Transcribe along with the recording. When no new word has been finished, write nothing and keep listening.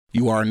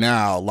You are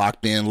now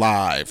locked in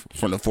live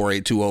from the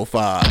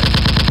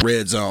 48205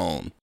 Red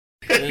Zone.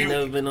 You ain't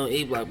never been on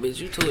E Block, bitch.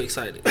 You too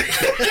excited.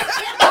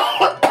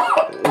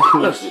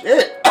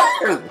 Shit.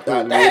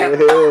 Goddamn.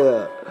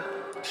 Yeah.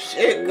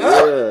 Shit,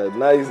 God. Yeah,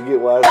 now you get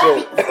why I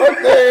said. Fuck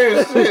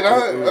that shit.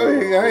 I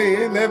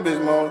ain't in that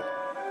bitch, man.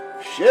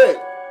 Shit.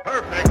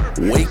 Perfect.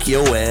 Wake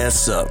your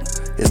ass up.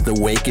 It's the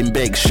Wake and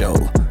Bake Show,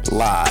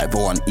 live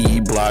on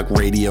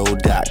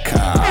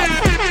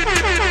eblockradio.com.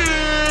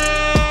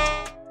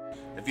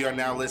 If you are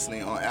now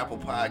listening on Apple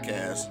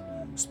Podcasts,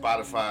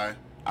 Spotify,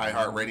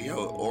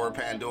 iHeartRadio, or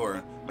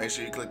Pandora, make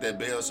sure you click that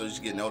bell so you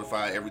get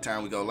notified every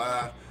time we go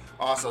live.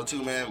 Also,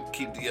 too, man,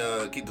 keep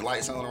the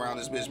lights on around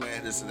this bitch,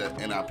 man. This is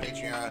in our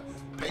Patreon,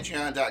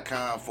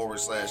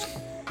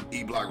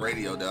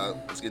 patreon.com/eblockradio, dog.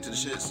 Let's get to the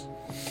shits.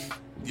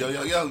 Yo,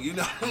 you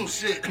know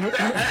shit.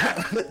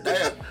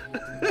 Damn.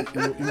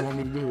 You want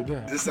me to do it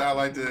now? This sound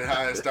like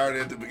how it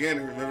started at the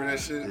beginning. Remember that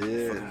shit?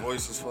 Yeah. Fucking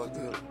voice was fucked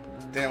up.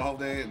 Damn, I hope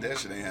that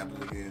shit ain't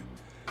happening again.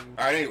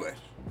 All right, anyway.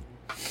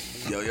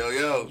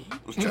 Yo.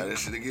 Let's try that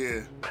shit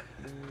again.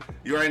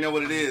 You already know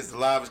what it is. The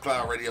Live is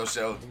Cloud radio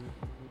show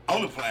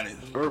on the planet.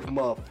 Earth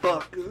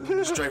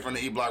motherfucker. Straight from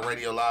the E-Block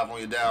Radio live on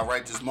your dial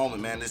right this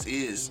moment, man. This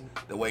is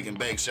the Wake and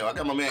Bake Show. I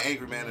got my man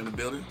Angry Man in the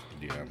building.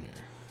 Yeah, man.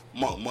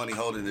 Monk Money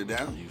holding it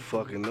down. You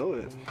fucking know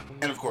it.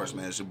 And of course,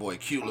 man, it's your boy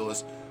Q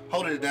Lewis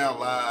holding it down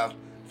live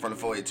from the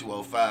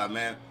 48205,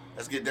 man.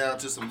 Let's get down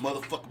to some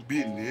motherfucking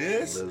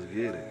business. Let's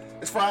get it.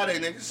 It's Friday,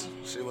 niggas.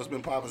 Shit, what's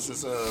been popping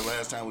since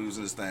last time we was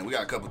in this thing? We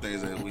got a couple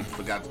things that we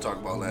forgot to talk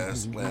about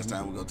last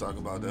time we gonna talk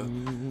about though.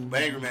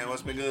 But Angry Man,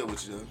 what's been good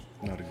with you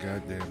though? Not a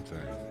goddamn thing.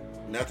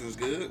 Nothing's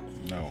good?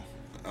 No.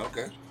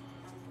 Okay.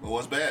 Well,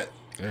 what's bad?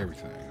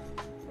 Everything.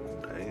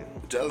 Damn.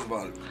 Tell us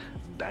about it.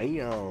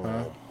 Damn.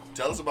 Huh?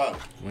 Tell us about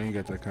it. We ain't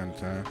got that kind of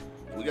time.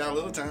 We got a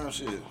little time,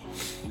 shit.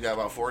 We got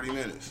about 40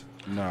 minutes.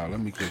 Nah, let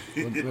me quit.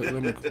 let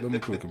me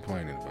quit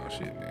complaining about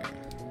shit, man.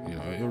 You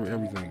know,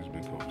 everything's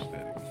been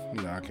copacetic.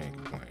 You know, I can't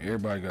complain.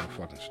 Everybody got a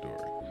fucking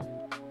story.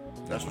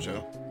 That's for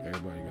sure.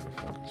 Everybody got a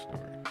fucking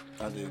story.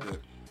 I did that.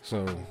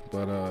 So,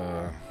 but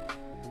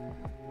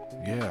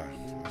yeah,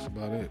 that's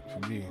about it for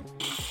me.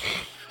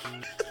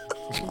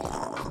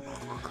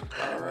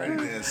 Alrighty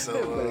then. So,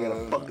 Everybody got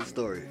a fucking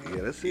story.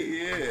 Yeah, that's it.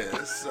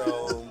 yeah.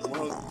 So,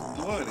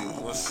 Money,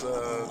 what's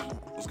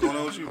going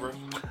on with you, bro?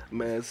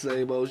 Man,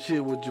 same old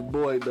shit with your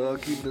boy,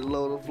 dog. Keeping it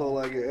low to flow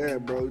like an air,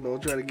 bro. You know,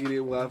 trying to get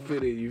in where I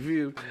fit in. You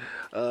feel?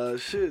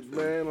 Shit,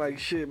 man. I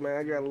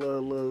got a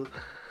little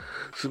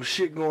some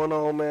shit going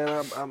on,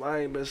 man. I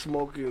ain't been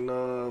smoking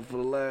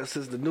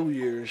since the New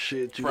Year and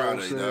shit. You know what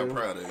I'm saying?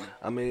 Proud of you.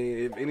 I mean,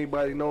 if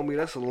anybody know me,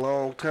 that's a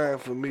long time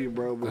for me,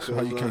 bro. That's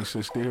Because why you can't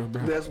sit still,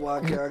 bro. that's why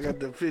I got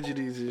the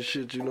fidgeties and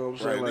shit. You know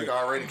what I'm saying? Right, nigga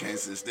already can't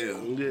sit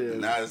still. Yeah.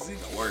 Now it's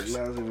even worse.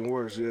 Now it's even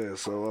worse, yeah.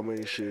 So I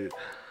mean, shit.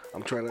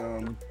 I'm trying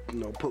to,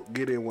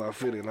 get in where I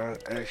fit in. You know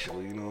what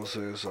I'm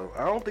saying? So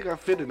I don't think I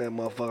fit in that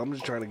motherfucker. I'm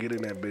just trying to get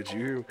in that bitch. You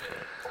hear me?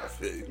 I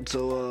feel you.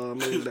 So I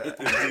mean, D.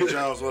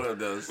 Jones, what up,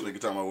 though? This nigga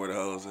talking about where the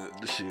hoes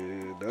at.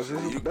 shit. That's You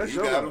your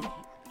got life. him?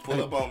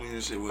 Pull up on me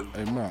and shit with him.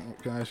 Hey, Mark,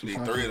 can I ask you Need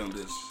something? 3 of them,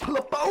 bitches. Pull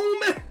up on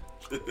me.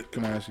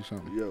 Can I ask you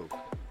something? Yo,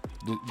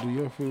 Do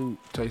your food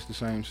taste the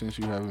same since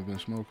you haven't been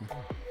smoking?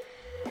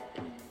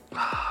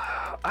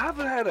 I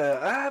haven't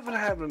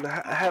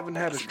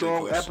had a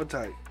strong question.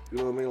 appetite. You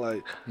know what I mean?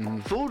 Like,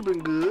 food been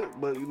good,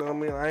 but you know what I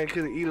mean? I ain't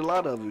gonna eat a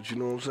lot of it. You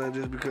know what I'm saying?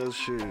 Just because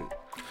shit.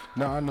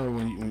 No, I know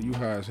when you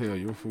high as hell,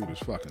 your food is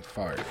fucking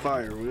fire.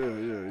 Fire,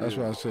 yeah. That's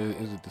why I said,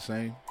 is it the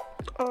same?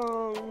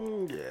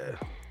 Yeah.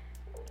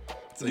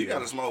 So you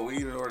gotta smoke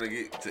weed in order to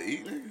eat,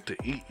 nigga? To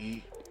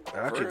eat.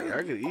 I For real?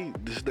 could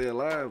eat to stay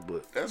alive,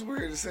 but That's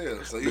weird as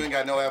hell. So you ain't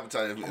got no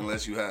appetite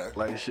unless you high.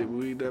 like shit,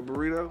 we eat that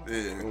burrito.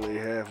 Yeah. Only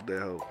half that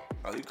hoe.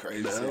 Oh, you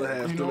crazy. The as other hell.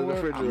 half You still know in the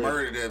what? I refrigerator.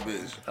 murdered that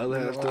bitch. Other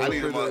half still I in the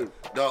need a refrigerator.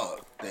 dog.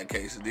 That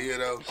quesadilla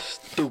though.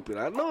 Stupid.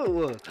 I know it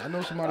was. I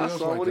know somebody I else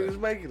saw like when he that. was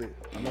making it.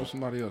 I know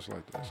somebody else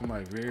like that.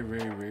 Somebody very,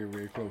 very, very,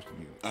 very close to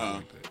me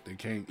like that. They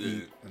can't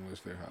eat unless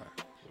they're high.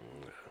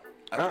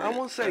 I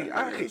won't say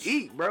I can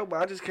eat, bro,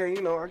 but I just can't.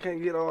 I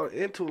can't get all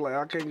into it. Like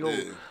I can't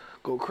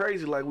go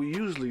crazy like we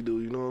usually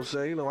do. You know what I'm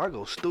saying? I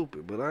go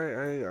stupid, but I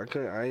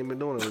ain't been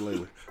doing it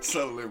lately.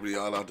 Son of Liberty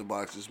all out the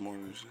box this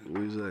morning and shit.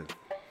 What you say?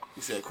 He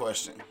said,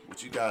 question,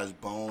 would you guys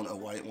bone a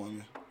white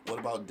woman? What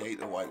about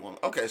date a white woman?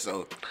 Okay,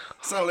 so,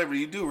 Son of Liberty,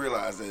 you do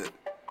realize that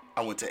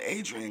I went to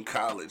Adrian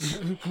College.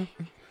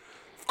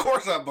 Of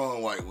course I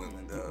bone white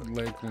women, dog.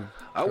 Lakeland.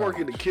 I work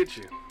in the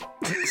kitchen.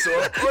 So,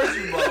 of course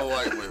you bone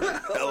white women.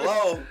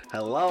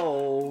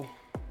 Hello.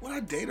 Would I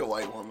date a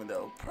white woman,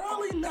 though?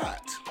 Probably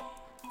not.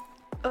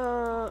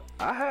 I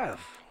have.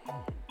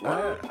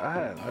 I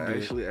have. I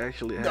actually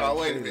have. No,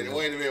 wait a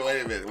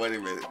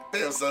minute.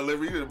 Damn, Son of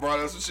Liberty, you just brought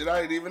up some shit I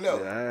didn't even know.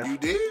 Yeah, I have. You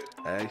did?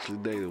 I actually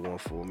dated one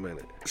for a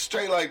minute.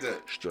 Straight like that.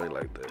 Straight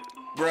like that.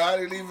 Bro, I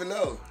didn't even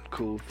know.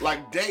 Cool.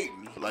 Like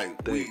dating.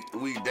 Like, we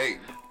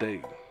dating.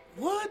 Date.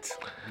 What?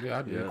 Yeah,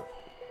 I did. Yeah.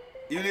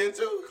 You did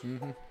too?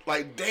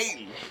 Like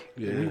dating?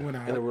 Yeah, We went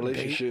out in a to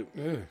relationship.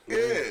 Yeah.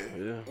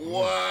 Yeah.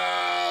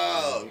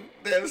 Wow.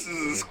 Damn, this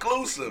is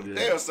exclusive. Yeah.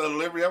 Damn, Son of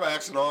Liberty, I'm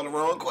asking all the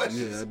wrong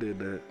questions. Yeah, I did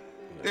that.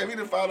 Damn, you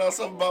done found out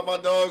something about my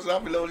dogs and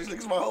I've been knowing these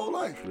niggas my whole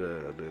life.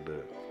 Yeah, I did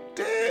that.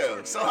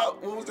 Damn. So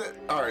what was that?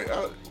 All right.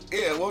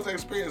 Yeah, what was that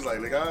experience like?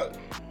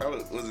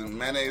 Was it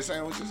mayonnaise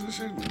sandwiches and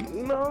shit?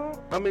 No,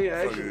 I mean,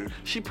 actually, Okay.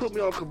 she put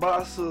me on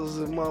kielbasas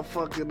and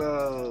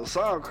motherfucking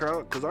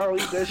sauerkraut because I don't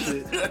eat that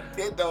shit.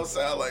 It don't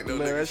sound like no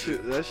Man,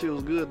 nigga that shit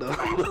was good though.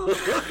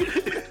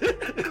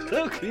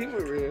 Don't keep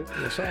it real.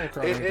 Yeah,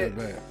 sauerkraut ain't that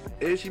bad.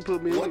 And she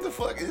put me. What the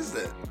fuck is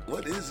that?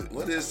 What is it?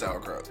 What is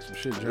sauerkraut? Some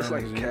shit It's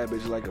like Germans eat.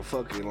 cabbage, like a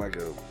fucking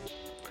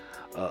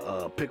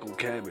pickled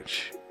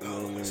cabbage. You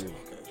know what I mean?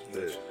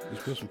 Yeah.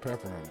 Just put some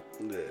pepper on it.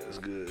 Yeah, it's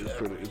good. It's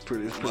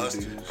pretty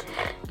Mustard. decent.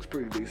 It's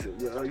pretty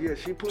decent. Yeah,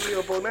 she put me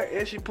up on that,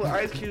 and she put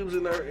ice cubes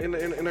in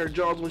her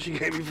jaws when she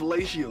gave me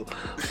fellatio.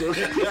 So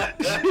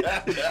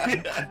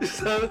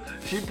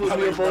she put I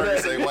me think up on Burger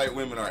say that. white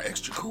women are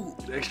extra cool.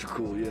 Extra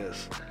cool,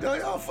 yes.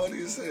 Y'all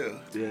funny as hell.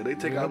 Yeah, they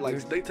take Yeah, out like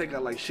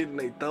shit in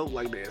their throat,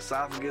 like their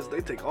esophagus.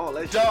 They take all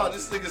that shit. Dog, out.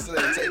 this nigga said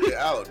they take it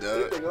out, They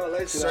dog. take all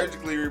that shit out.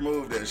 Surgically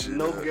remove that shit.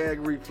 No dog. gag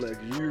reflex.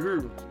 You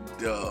heard me.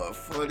 Dog,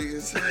 funny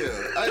as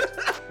hell.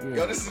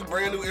 Yo, this is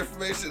brand new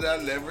information that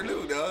I never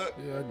knew, dog.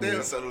 Yeah, I did.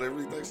 Damn, Son of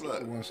Liberty, thanks a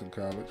lot. Once in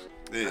college.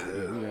 Yeah,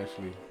 We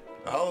actually,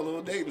 a whole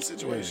little dating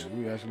situation.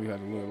 we actually had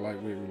a little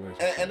lightweight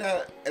relationship.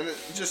 And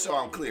just so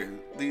I'm clear,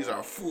 these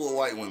are full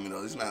white women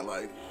though. It's not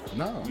like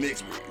No.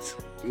 mixed breeds.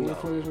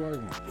 Full-fledged white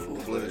woman.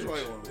 Full-fledged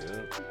white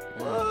women.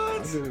 I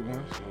What? did it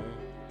once.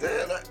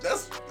 Damn,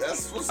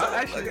 that's what's up. I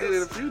actually Like, did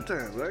it a few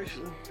times,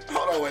 actually.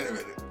 Hold on, wait a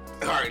minute.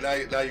 All right,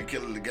 now you're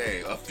killing the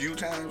game. A few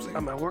times, nigga. I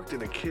mean, I worked in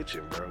the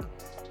kitchen, bro.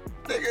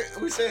 Nigga,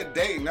 we said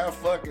dating, not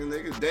fucking,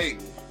 nigga.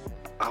 Dating.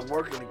 I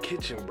work in the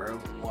kitchen, bro.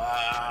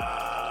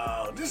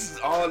 Wow, this is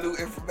all new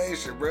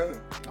information, bro.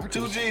 I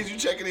 2 could've- G's, you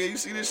checking in? You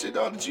see this shit,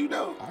 dog? Did you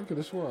know? I could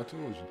have swore I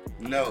told you.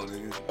 No,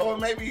 nigga. Or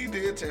maybe he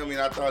did tell me,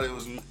 and I thought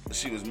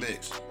she was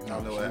mixed. I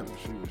don't know what happened.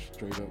 She was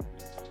straight up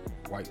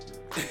white.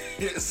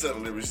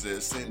 Suddenly we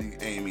said Cindy,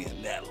 Amy,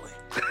 and Natalie.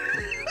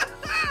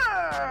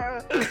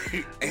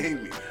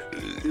 Amy.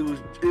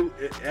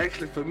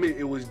 Actually for me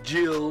it was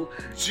Jill.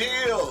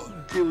 Jill.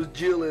 It was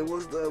Jill and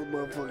what's the other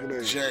motherfucking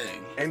name?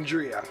 Jane.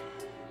 Andrea.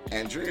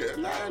 Andrea.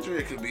 Nah,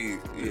 Andrea could be,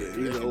 that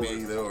Either could be or.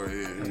 either or,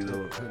 yeah. You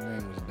know, Her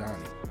name was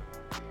Donnie.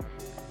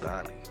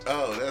 Donnie.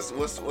 Oh, that's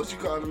what you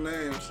call the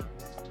names?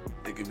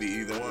 It could be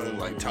either one,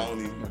 like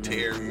Tony,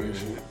 Terry, and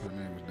shit. Her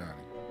name was Donnie.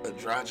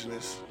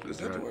 Androgynous. Is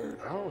that the word?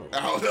 I don't know.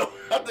 I don't know.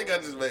 I think I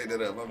just made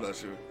that up. I'm not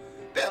sure.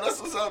 Damn, that's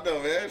what's up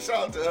though, man.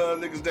 Shout out to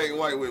niggas dating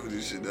white women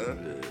and shit, dog.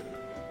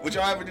 Would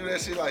y'all ever do that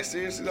shit like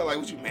seriously though? Like,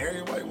 would you marry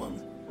a white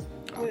woman?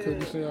 I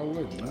couldn't say I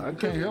wouldn't. I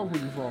can't help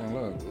when you fall in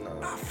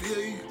love. I feel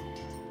you.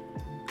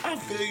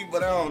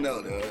 But I don't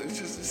know though. It's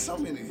just it's so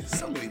many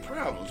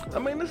problems. Bro. I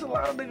mean, there's a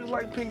lot of niggas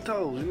like pink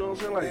toes, you know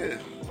what I'm saying? Like,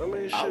 I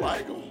mean, shit. I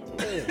like them.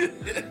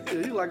 Yeah,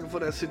 you like it for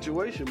that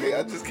situation, bro. Yeah,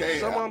 I just can't.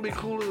 Some of them be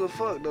cool as a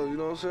fuck, though. You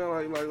know what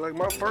I'm saying? Like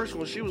my first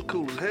one, she was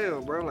cool as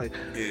hell, bro. Like,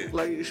 Yeah.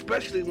 like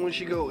especially when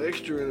she go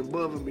extra and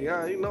above and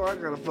beyond. You know, I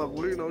gotta fuck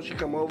with her. You know, she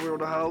come over to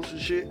the house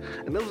and shit.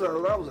 And I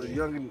was a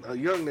young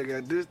nigga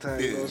at this time.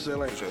 You know what I'm saying?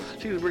 Like, for sure.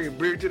 she was bringing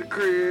beer to the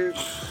crib.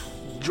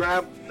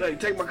 Drive, hey,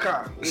 take my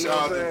car. You know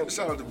what I'm saying?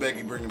 Shout out to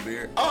Becky bringing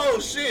beer. Oh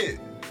shit.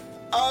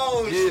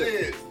 Oh Yeah.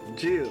 shit.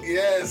 Jill.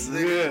 Yes,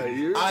 nigga. Yeah,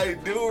 you. I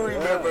do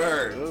remember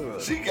her. Yeah.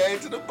 She came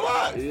to the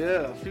block.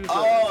 Yeah, a few times.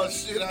 Oh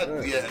shit!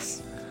 Yeah.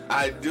 Yes,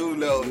 I do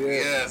know. Yeah,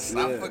 Yes,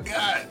 I yeah.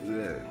 forgot.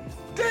 Yeah.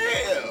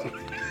 Damn.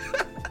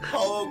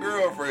 Whole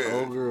girlfriend.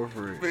 Old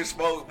girlfriend. Bitch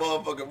smoked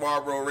motherfucking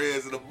Marlboro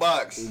Reds in a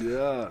box.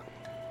 Yeah.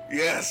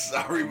 Yes,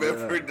 I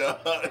remember,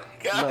 dog.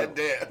 God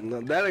damn.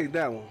 No, that ain't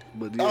that one.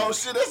 But yeah. Oh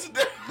shit, that's a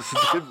It's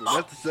different.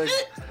 That's the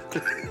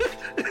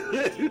second.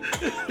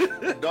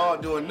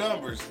 dog doing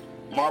numbers.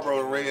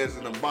 Marlboro Reds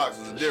in the box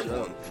is a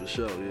different one. For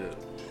sure, yeah.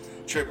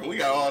 Tripping. We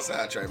got all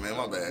sidetracked, man.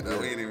 My bad. Though.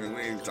 We ain't even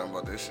talking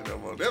about that shit no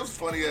more. That was a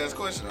funny ass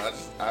question.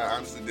 I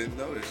honestly didn't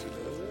know that shit.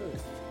 Though.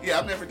 Yeah,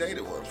 I've never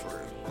dated one for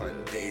real.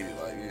 Like dated,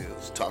 like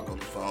just talk on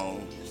the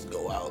phone, just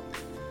go out.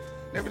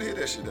 Never did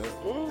that shit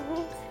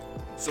though.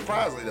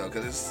 Surprisingly though,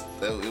 cause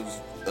it was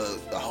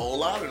a whole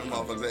lot of them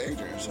motherfuckers at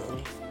Adrian.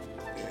 So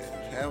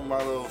yeah, having my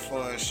little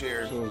fun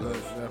share. So is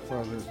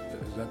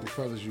that the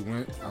furthest you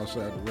went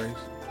outside the race?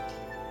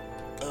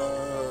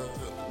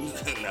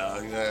 No,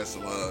 you had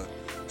some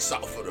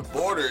south of the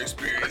border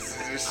experiences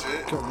and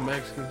shit. Couple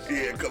Mexicans.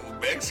 Yeah, a couple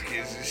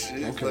Mexicans and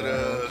shit. Okay, But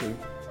okay.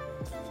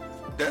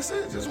 that's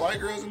it. Just white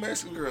girls and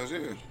Mexican girls,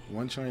 yeah.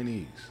 One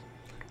Chinese.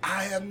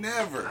 I have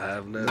never. I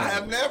have never. I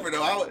have never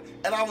though.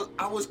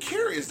 I was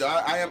curious though.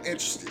 I am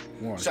interested.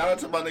 Why? Shout out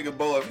to my nigga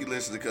Bo if he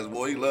listening, because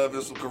boy he love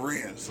him some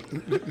Koreans.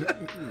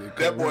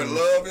 That boy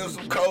love him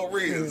some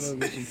Koreans. Some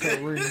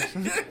Koreans.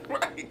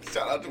 Right.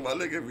 Shout out to my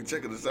nigga if he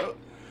checking us out.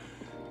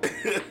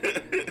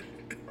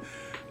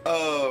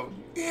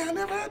 Yeah, I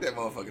never had that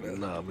motherfucker though.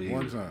 Nah, me.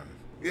 One time.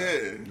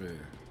 Yeah.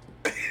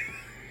 Yeah.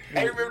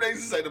 Hey, remember they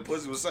used to say the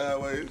pussy was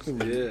sideways?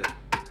 Yeah.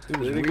 It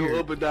was They weird. go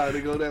up and down.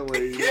 They go that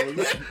way. You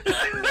know?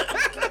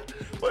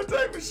 What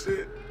type of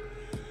shit?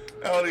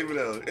 I don't even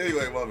know.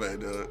 Anyway, my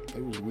bad, dog.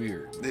 It was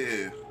weird.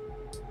 Yeah.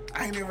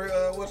 I ain't never,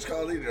 what's it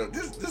called either.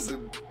 This is a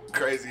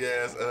crazy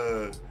ass,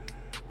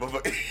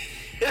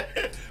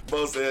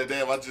 Bo said,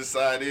 damn, I just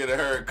signed in and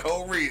heard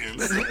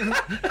co-readings.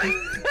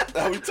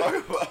 Now we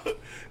talking about,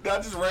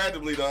 not just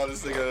randomly, dog.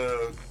 This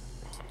nigga,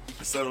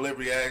 Son of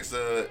Liberty asked,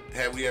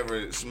 have we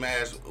ever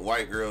smashed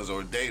white girls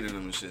or dated them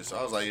and shit? So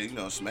I was like, yeah, you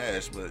know,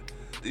 smashed, but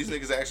these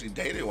niggas actually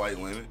dated white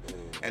women.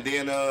 And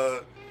then,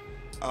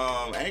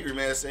 Angry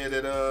Man said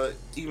that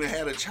even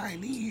had a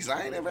Chinese.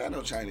 I ain't never had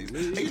no Chinese.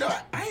 And, you know,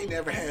 I ain't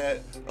never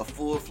had a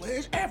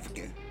full-fledged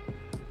African.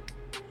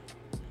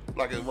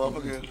 Like a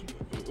motherfucking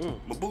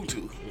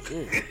Mobutu.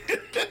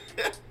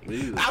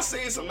 I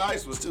seen some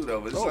nice ones too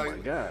though, but it's Oh, like my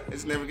God.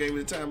 it's never gave me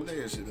the time of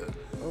day and shit though.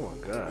 Oh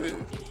my God. Yeah,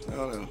 I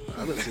don't know.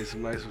 I done seen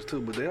some nice ones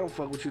too, but they don't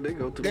fuck with you. They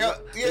go to the Yeah,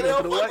 they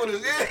go don't to the fuck white.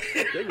 with us.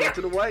 Yeah. They go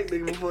to the white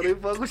nigga before they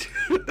fuck with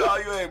you.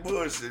 Dog, you ain't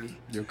bullshitting.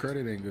 Your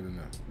credit ain't good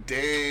enough.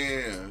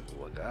 Damn.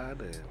 Well,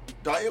 goddamn.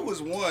 Dog, it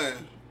was one.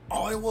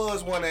 Oh, it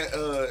was one at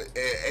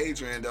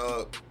Adrian,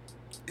 dog.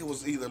 It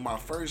was either my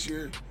first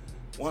year,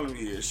 one of the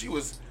years. She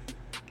wasn't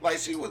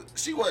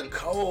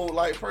cold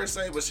like per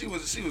se, but she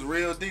was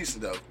real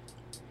decent though.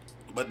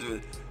 But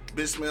the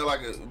bitch smelled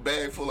like a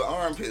bag full of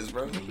armpits,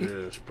 bro. Yeah,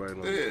 it's probably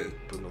no, Yeah.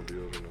 put no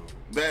deodorant on.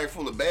 Bag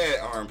full of bad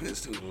armpits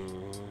too.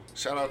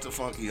 Shout out to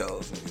Funky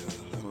Hoes.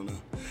 I don't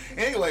know.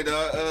 Anyway,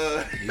 dog.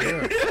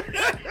 Yeah.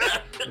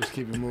 Let's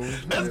keep it moving.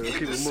 Let's Yeah, keep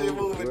keep this it shit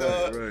moving. moving,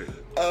 Right, dog.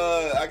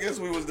 right. I guess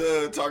we was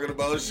done talking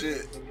about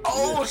shit.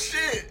 Oh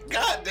shit!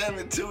 God damn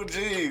it, 2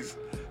 G's.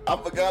 I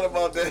forgot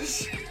about that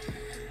shit.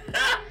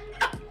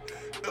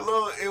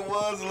 It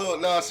was a little.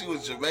 No, she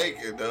was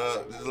Jamaican,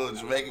 dog. This little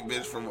Jamaican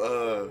bitch from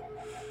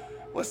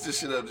what's this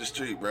shit up the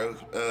street, bro?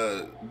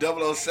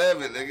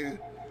 007, nigga.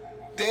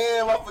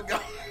 Damn, I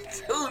forgot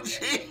 2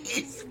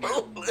 G's.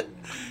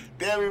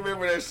 Damn,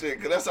 remember that shit?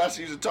 Cause that's how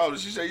she used to talk to.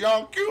 She said,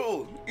 "Young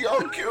Q,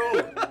 Young Q."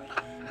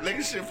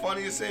 Nigga, shit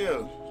funny as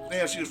hell.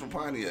 Damn, she was from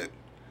Pontiac.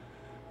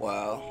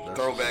 Wow, That's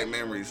throwback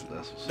memories.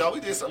 That's what's Dog, we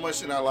did so much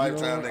shit in our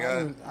lifetime,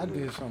 nigga. I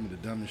did some of the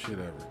dumbest shit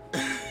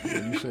ever.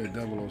 When you said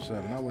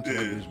 007, I went to that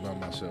bitch by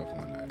myself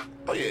one night.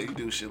 Oh yeah, you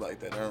do shit like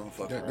that. I don't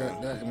fuck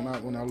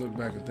around. When I look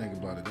back and think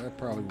about it, that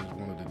probably was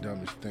one of the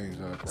dumbest things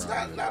I It's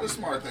probably not a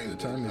smart thing to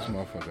do. Turn this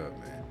motherfucker up,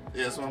 man.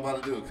 Yeah, that's what I'm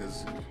about to do,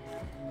 cause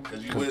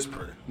you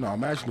whisper. No,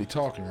 I'm actually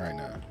talking right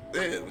now.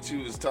 Yeah, but you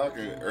was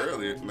talking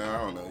earlier. No, I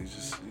don't know.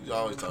 You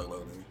always talk low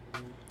to me.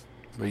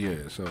 But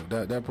yeah, so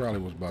that probably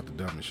was about the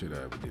dumbest shit I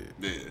ever did.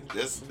 Yeah,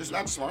 it's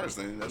not the smartest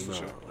thing. That's for no,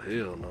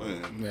 sure. hell no.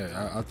 Yeah.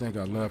 Yeah, I think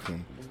I left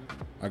and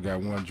I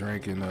got one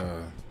drink and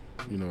a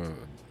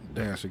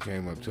dancer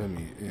came up to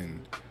me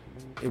and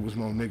it was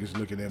more niggas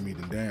looking at me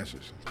than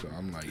dancers. So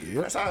I'm like,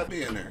 yep, That's how it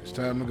be in there. it's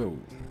time to go.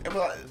 And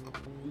but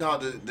no,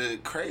 the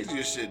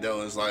craziest shit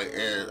though is like,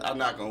 and I'm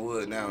knocking on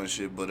wood now and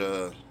shit, but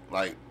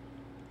like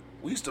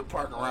we used to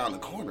park around the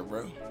corner,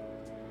 bro.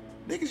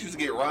 Niggas used to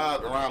get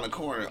robbed around the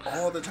corner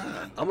all the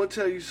time. I'm gonna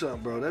tell you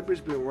something, bro. That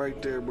bitch been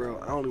right there, bro.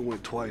 I only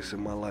went twice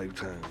in my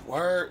lifetime.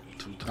 Word.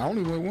 2 times. I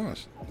only went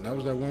once. That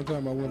was that one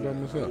time I went by I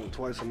myself. went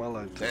twice in my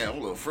lifetime. Damn, I'm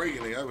a little freaky,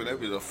 nigga. I've been there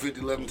be 50,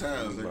 11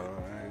 times, Bro, nigga.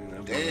 I ain't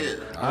never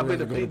Damn. I've been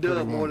to I'd rather go to P-Dub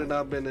Pretty more Woman. than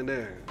I've been in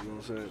there. You know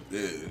what I'm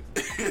saying?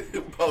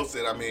 Yeah. Post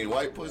said, I mean,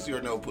 white pussy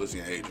or no pussy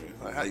in Adrian?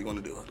 Like, how you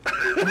gonna do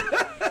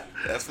it?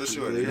 That's for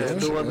sure. They nigga.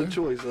 had Yeah, no other yeah.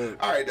 choice. Huh?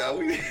 All right, dog.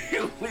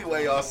 We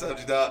way off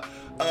subject, dog.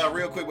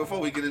 Real quick before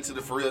we get into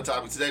the for real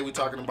topic today, we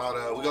talking about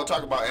we're gonna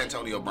talk about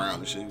Antonio Brown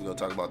and shit. We're gonna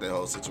talk about that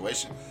whole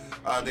situation.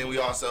 Then we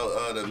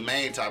also the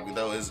main topic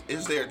though is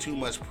there too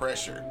much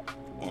pressure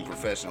on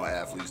professional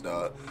athletes,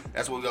 dog?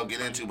 That's what we're gonna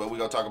get into. But we're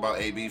gonna talk about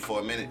AB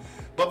for a minute.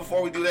 But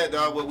before we do that,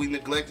 dog, what we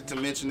neglected to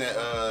mention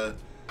that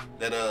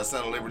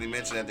Son of Liberty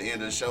mentioned at the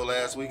end of the show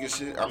last week and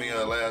shit. I mean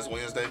last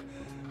Wednesday.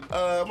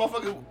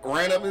 Motherfucker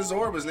ran up in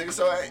Zorba's, nigga.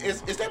 So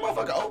is that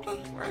motherfucker open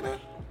right now?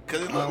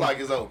 Cause it looked like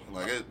it's open.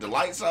 Like the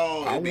lights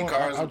on, I it be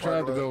cars. I in the tried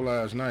to parking go lot.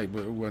 last night,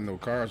 but it wasn't no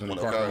cars in the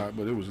No parking cars. lot.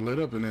 But it was lit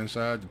up and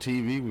inside the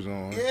TV was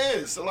on.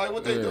 Yeah, so like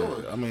what they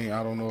doing? I mean,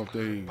 I don't know if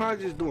they.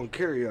 Probably just doing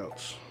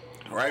carryouts.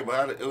 Right,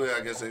 but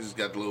I guess they just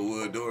got the little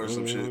wood door or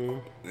some shit.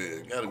 Yeah,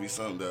 gotta be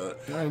something, dog.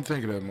 I didn't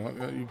think of that,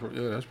 man.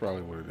 Yeah, that's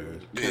probably what it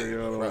is.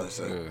 Yeah, probably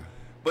so. Yeah.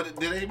 But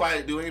do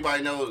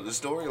anybody know the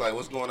story? Like,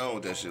 what's going on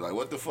with that shit? Like,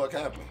 what the fuck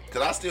happened?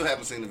 Because I still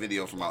haven't seen the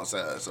video from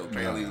outside. So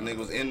apparently the nigga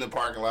was in the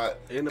parking lot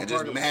In the and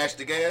just parking- mashed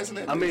the gas and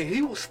I mean,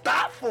 he was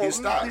stopped for He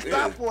stopped,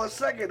 yeah. for a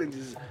second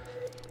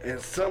and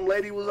some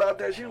lady was out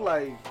there. She was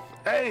like,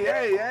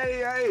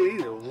 hey.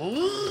 He was,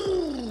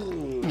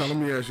 "Ooh." Now let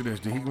me ask you this: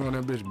 did he go in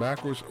that bitch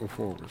backwards or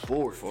forwards?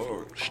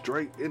 forward.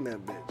 Straight in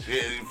that bitch. Yeah,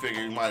 you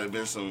figure it might have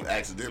been some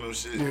accidental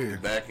shit Yeah.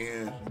 back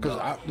in. Because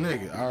I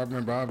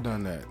remember I've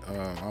done that.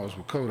 I was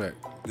with Kodak.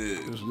 Yeah.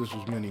 This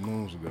was many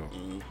moons ago.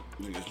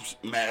 Niggas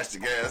mashed the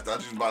gas.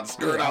 Thought you was about to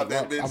skirt out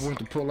that bitch. I went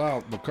to pull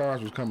out, the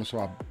cars was coming, so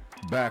I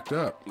backed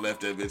up.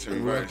 Left that bitch in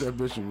And left reverse. that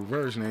bitch in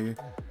reverse, nigga.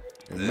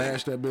 and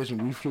mashed that bitch,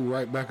 and we flew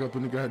right back up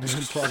in the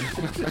goddamn party.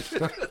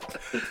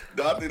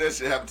 Dog, I think that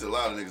shit happen to a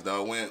lot of niggas,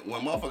 dog. When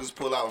motherfuckers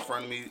pull out in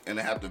front of me and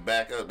they have to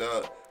back up,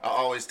 dog, I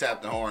always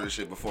tap the horn and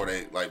shit before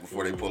they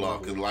pull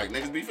off, cause like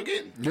niggas be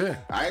forgetting. Yeah.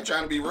 I ain't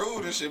trying to be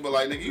rude and shit, but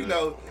like nigga, you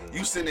know,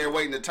 you sitting there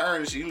waiting to turn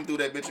and shit, you do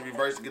that bitch in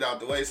reverse to get out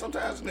the way.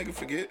 Sometimes a nigga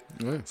forget.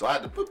 Yeah. So I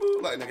had to poo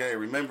like nigga, hey,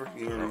 remember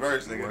you in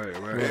reverse,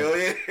 nigga. Right. Hell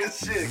yeah,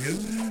 shit.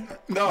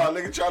 No,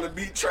 nigga trying to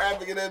beat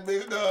traffic in that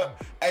bitch, dog.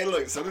 Hey,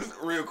 look, so this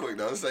real quick,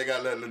 dog. This ain't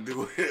got nothing to do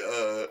with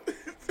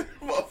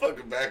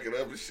motherfucking backing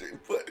up and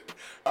shit. But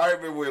I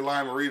remember when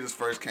Lime Maritas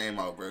first came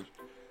out, bro.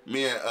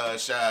 Me and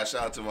shout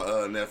out to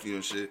my nephew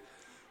and shit.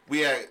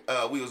 We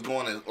was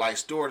going to like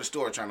store to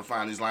store trying to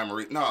find these Lime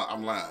Maritas. No,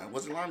 I'm lying.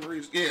 Was it Lime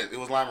Maritas? Yeah, it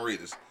was Lime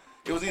Maritas.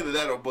 It was either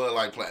that or Bud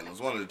Light Platinum. It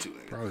was one of the two.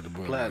 Nigga. Probably the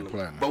Bud Light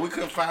Platinum. But we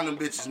couldn't find them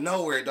bitches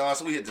nowhere, dog.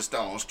 So we hit the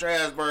store on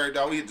Strasburg,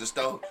 dog. We hit the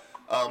store,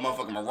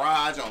 motherfucking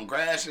Mirage on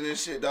Gratiot and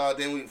shit, dog.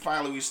 Then we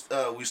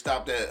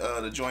stopped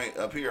at the joint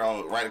up here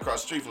on right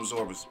across the street from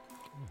Zorba's.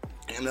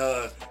 And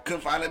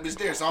couldn't find that bitch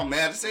there. So I'm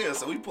mad as hell.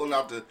 So we pulling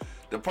out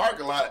the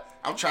parking lot.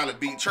 I'm trying to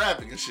beat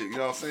traffic and shit, you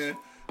know what I'm saying?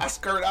 I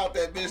skirt out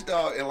that bitch,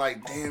 dog, and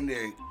like damn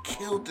near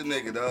killed the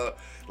nigga, dog.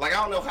 Like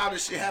I don't know how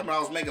this shit happened. I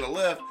was making a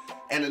left,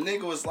 and the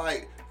nigga was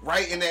like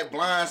right in that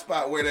blind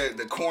spot where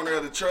the corner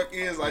of the truck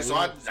is. Like, so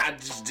I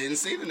just didn't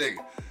see the nigga.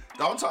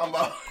 Dog, I'm talking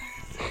about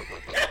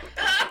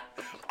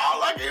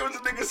all I could hear was the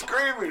nigga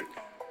screaming,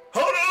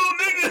 "Hold on,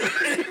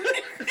 nigga!"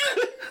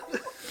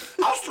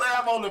 I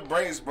slam on the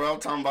brakes, bro. I'm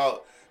talking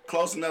about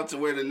close enough to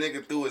where the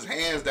nigga threw his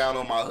hands down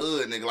on my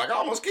hood, nigga. Like I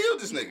almost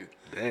killed this nigga.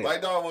 Damn.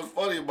 Like, dog, what's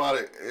funny about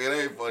it? It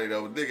ain't funny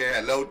though. Nigga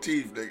had no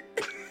teeth, nigga.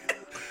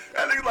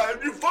 That nigga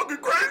like, you fucking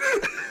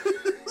crazy?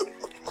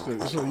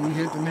 So you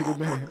hit the nigga,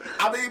 man.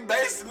 I mean,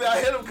 basically, I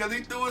hit him because he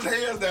threw his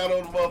hands down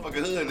on the motherfucking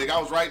hood, nigga.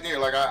 I was right there.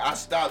 Like, I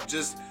stopped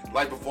just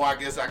like before I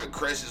guess I could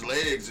crush his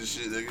legs and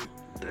shit, nigga.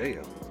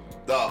 Damn.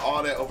 Dog,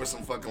 all that over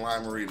some fucking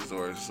Lime Maritas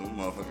or some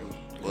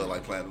motherfucking Bud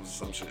Light Platinums or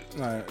some shit.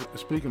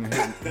 Speaking of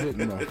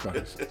hitting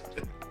motherfuckers.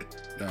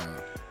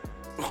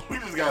 We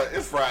just got,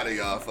 it's Friday,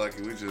 y'all. Fuck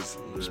it. We just.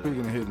 Speaking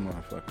of hitting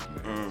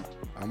motherfuckers, man.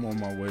 I'm on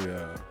my way.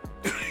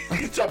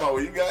 You talking about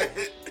when you got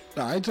hit?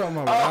 Nah, I ain't talking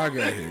about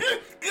when I got hit.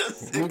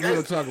 We're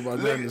gonna talk about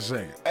that in a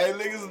second. Hey,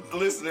 niggas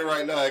listening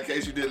right now, in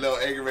case you didn't know,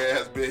 Angry Man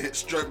has been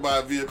struck by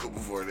a vehicle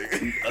before,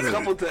 nigga. A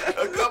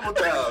couple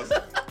times.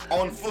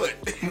 On foot.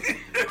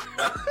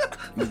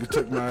 Nigga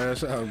took my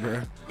ass out,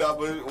 man. Nah,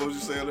 but what was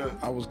you saying there?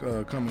 I was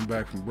coming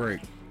back from break.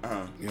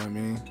 Uh-huh. You know what I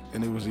mean?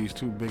 And it was these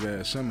two big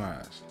ass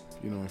semis,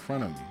 you know, in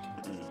front of me.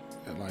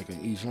 Like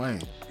in each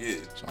lane. Yeah.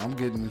 So I'm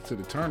getting into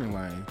the turning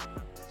lane.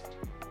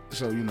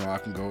 So, you know, I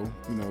can go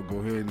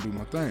ahead and do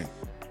my thing.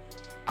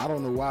 I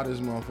don't know why this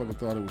motherfucker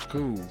thought it was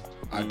cool.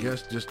 I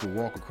guess just to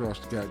walk across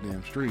the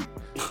goddamn street.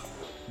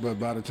 But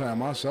by the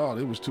time I saw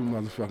it was too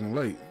motherfucking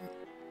late.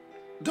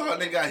 Dog,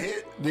 they got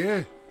hit?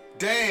 Yeah.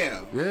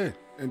 Damn. Yeah.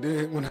 And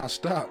then when I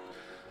stopped,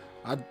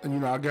 I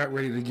got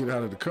ready to get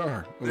out of the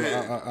car.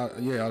 Yeah.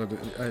 Out of the.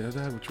 I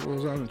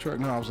was on the truck.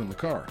 No, I was in the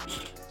car.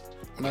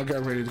 When I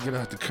got ready to get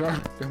out the car,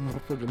 that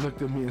motherfucker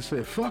looked at me and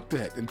said, "Fuck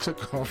that," and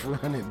took off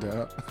running,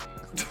 dog.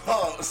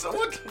 Dog, so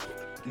what?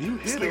 You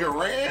This hit nigga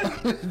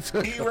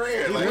ran? He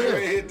ran. Like,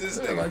 he hit this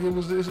Yeah, nigga. like it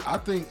was this. I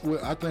think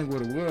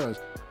what it was,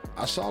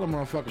 I saw the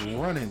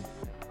motherfucker running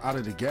out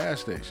of the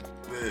gas station.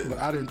 Yeah. But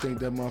I didn't think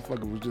that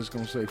motherfucker was just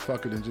gonna say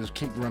fuck it and just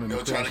keep running Yo,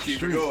 across trying the to keep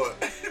street. it going.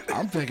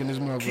 I'm thinking this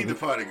Keep the motherfucker.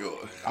 party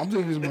going. I'm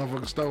thinking this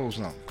motherfucker stole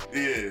something.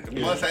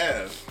 Yeah, must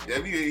have. Yeah,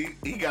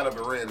 he got up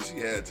and ran if she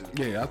had to.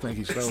 Yeah, I think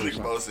he stole This nigga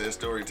something. both said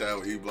story time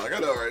with E-Block. I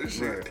know, right? This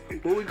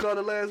shit. What we called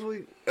it last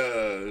week?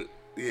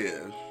 Yeah.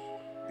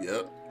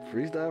 Yep.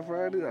 Freestyle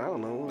Friday? I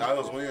don't know. That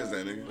was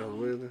Wednesday, nigga. That was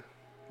Wednesday.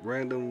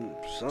 Random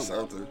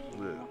something.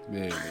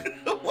 Yeah.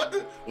 Yeah. What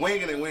the?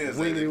 Winging it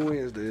Wednesday. Wednesday, nigga.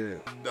 Wednesday,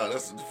 yeah. No,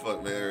 that's what the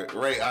fuck, man.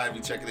 Ray Ivy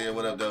checking in.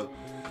 What up, though?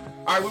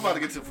 All right, we're about to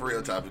get to the for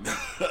real topic.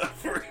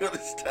 For real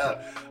this time.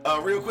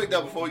 Real quick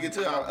though, before we get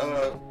to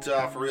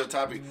our for real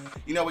topic,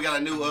 you know we got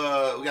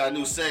a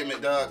new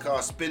segment, dog,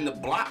 called Spin the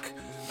Block.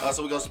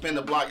 So we gonna spin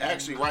the block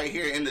actually right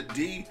here in the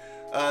D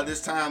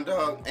this time,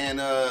 dog. And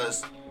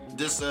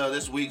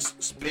this week's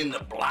Spin the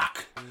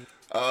Block.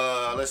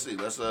 Let's see.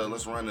 Let's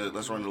run the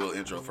little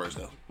intro first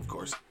though, of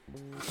course.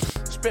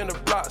 Spin the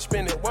block,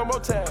 spin it one more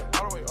time.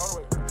 All the way.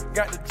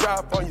 Got the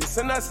drop on you,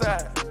 send that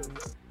side.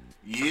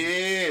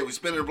 Yeah, we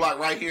spinning the block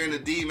right here in the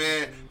D,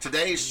 man.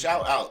 Today's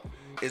shout out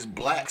is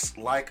Blacks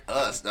Like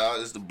Us,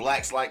 dog. It's the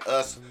Blacks Like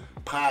Us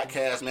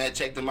podcast, man.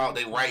 Check them out.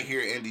 They right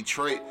here in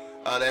Detroit.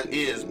 That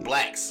is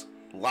Blacks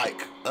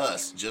Like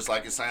Us, just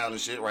like it sounds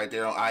and shit right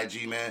there on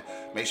IG, man.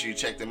 Make sure you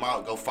check them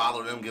out. Go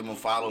follow them, give them a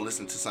follow,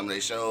 listen to some of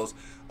their shows.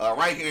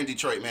 Right here in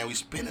Detroit, man. We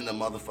spinning the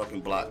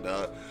motherfucking block,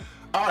 dog.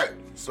 All right,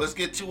 so let's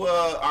get to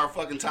our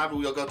fucking topic.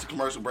 We'll go to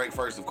commercial break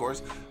first, of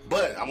course.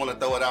 But I want to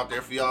throw it out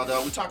there for y'all,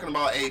 dog. We're talking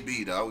about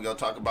AB, dog. We're going to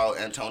talk about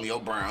Antonio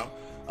Brown.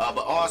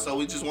 But also,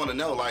 we just want to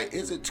know, like,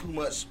 is it too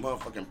much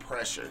motherfucking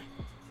pressure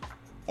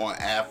on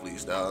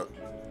athletes, dog?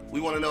 We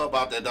want to know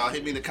about that, dog.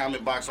 Hit me in the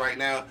comment box right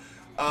now.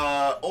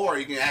 Or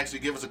you can actually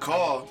give us a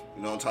call.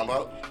 You know what I'm talking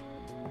about?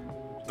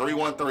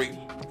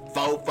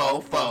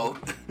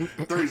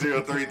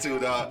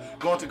 313-444-3032, dog.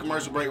 Going to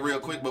commercial break real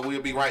quick, but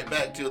we'll be right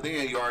back. Till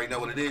then, you already know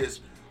what it is.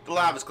 The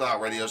Livest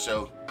Cloud radio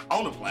show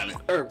on the planet.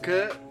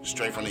 Cut.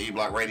 Straight from the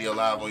E-Block Radio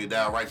Live on your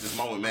dial right this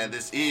moment, man.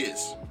 This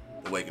is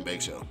the Wake and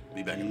Bake Show.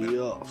 Be back in a minute.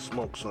 Yeah,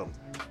 smoke something.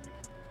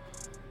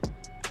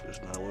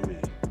 It's not with me.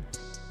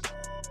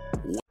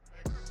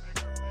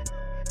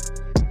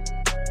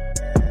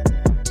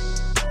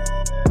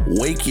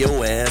 Wake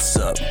your ass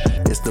up.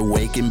 It's the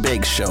Wake and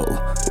Bake Show,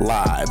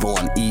 live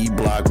on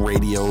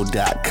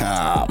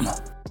eblockradio.com.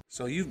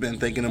 So you've been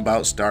thinking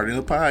about starting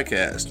a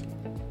podcast,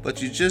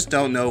 but you just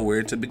don't know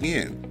where to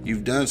begin.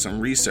 You've done some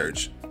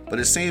research, but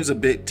it seems a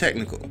bit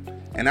technical,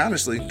 and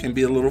honestly can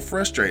be a little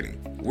frustrating.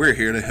 We're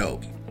here to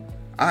help.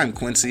 I'm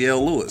Quincy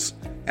L. Lewis,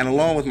 and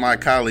along with my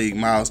colleague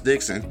Miles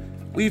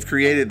Dixon, we've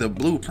created the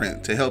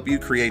blueprint to help you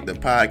create the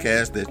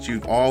podcast that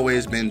you've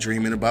always been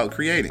dreaming about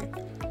creating.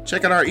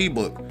 Check out our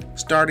ebook,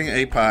 Starting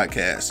a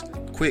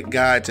Podcast, quick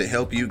guide to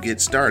help you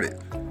get started.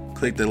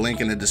 Click the link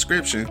in the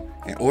description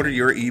and order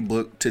your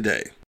ebook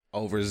today.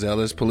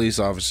 Overzealous police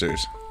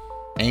officers.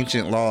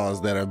 Ancient laws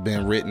that have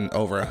been written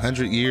over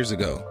 100 years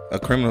ago. A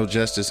criminal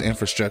justice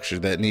infrastructure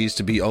that needs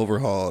to be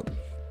overhauled.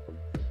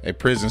 A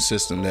prison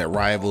system that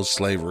rivals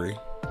slavery.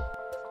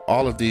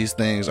 All of these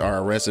things are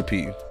a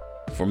recipe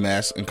for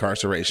mass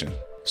incarceration.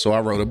 So I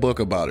wrote a book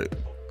about it.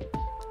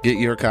 Get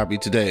your copy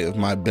today of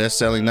my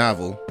best-selling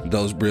novel,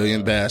 Those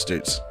Brilliant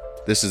Bastards.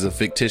 This is a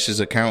fictitious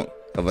account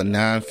of a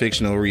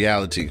non-fictional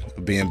reality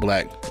of being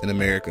black in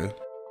America.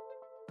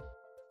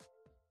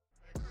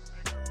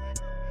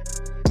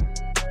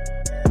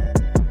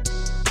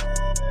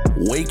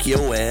 Wake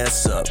your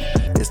ass up.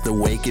 It's the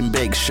Wake and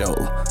Bake Show,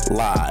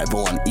 live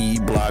on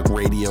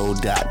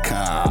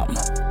eblockradio.com.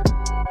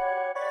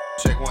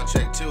 Check one,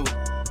 check two.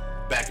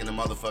 Back in the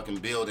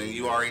motherfucking building.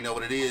 You already know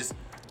what it is.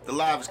 The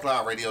Livest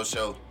Cloud radio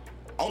show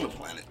on the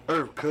planet.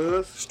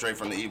 Cuz. Straight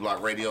from the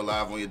E-Block Radio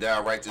Live on your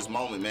dial right this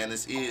moment, man.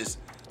 This is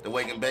the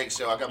Wake and Bake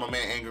Show. I got my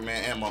man Angry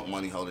Man and Monk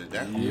Money holding it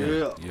down.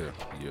 Yeah.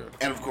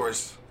 And of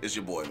course, it's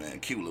your boy, man,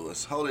 Q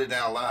Lewis. Holding it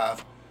down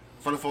live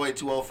from the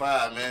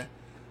 48205, man.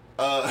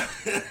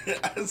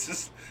 It's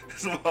just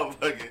this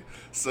motherfucking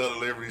Son of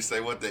Liberty say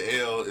what the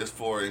L is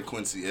for in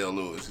Quincy L.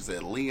 Lewis. He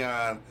said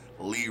Leon,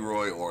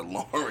 Leroy, or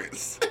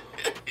Lawrence.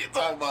 He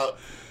talking about,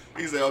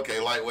 he said,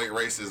 okay, lightweight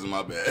racism,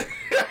 my bad.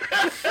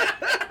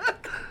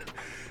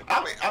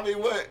 I mean,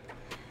 what?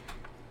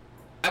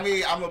 I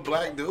mean, I'm a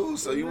black dude,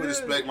 so you would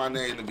expect my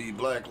name to be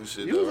black and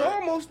shit. You was right?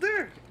 almost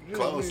there.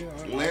 Close.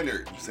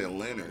 Leonard. You said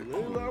Leonard. You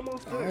was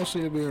almost I there. don't see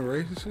it being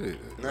racist. Shit.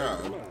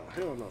 No. No,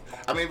 hell no.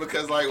 I mean,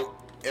 because, like,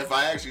 if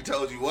I actually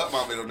told you what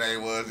my middle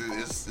name was,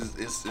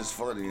 it's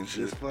funny and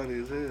shit. It's funny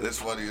as hell. It's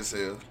funny as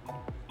hell.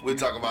 We'll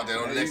talk about that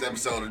on the next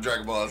episode of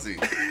Dragon Ball Z.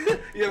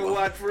 You ever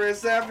watch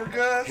Prince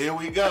Africa? Here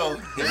we go.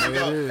 Here we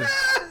go. Yeah.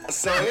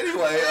 So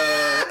anyway,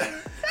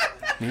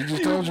 He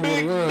just told you what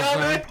it was,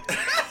 son.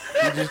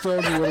 He just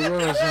told you what it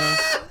was, son.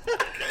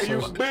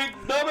 You big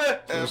dummy.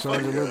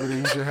 Sons of Liberty,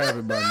 you should have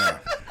it by now.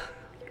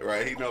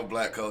 right, he know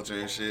black culture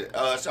and shit.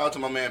 Shout out to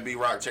my man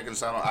B-Rock checking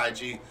us out on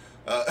IG.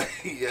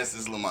 Yes,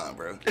 it's Lamont,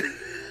 bro.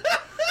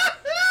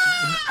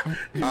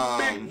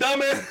 Big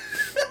dummy.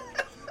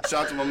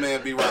 Shout out to my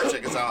man B-Rock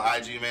checking us out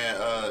on IG,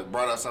 man.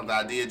 Brought up something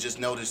I did just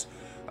notice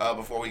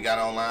before we got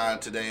online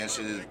today and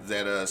shit is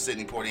that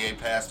Sidney Poitier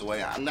passed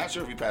away. I'm not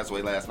sure if he passed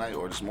away last night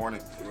or this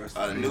morning.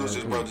 The news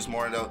just broke this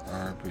morning though.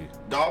 R.I.P.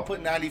 Dog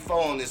put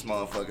 94 on this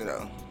motherfucker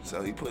though,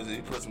 so he put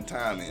some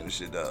time in and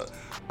shit, dog.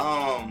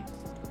 All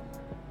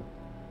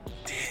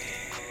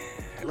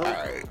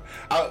right.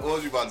 What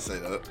was you about to say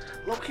though?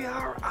 Low-key,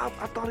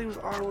 I thought he was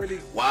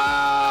already.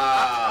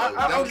 Wow,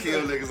 I don't was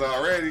kill niggas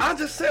already. I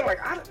just said like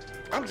I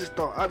just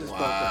thought that.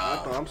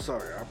 Wow. I'm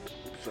sorry. I'm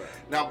sorry.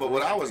 Now, but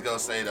what I was gonna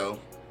say though,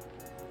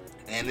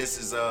 and this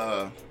is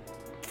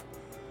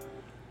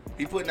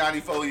he put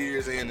 94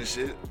 years in and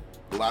shit.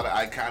 A lot of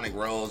iconic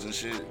roles and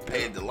shit.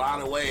 Paved a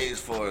lot of ways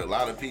for a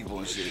lot of people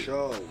and shit.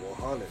 Sure,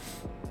 100.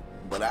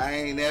 But I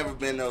ain't never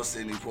been no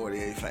Sidney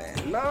Poitier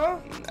fan. No.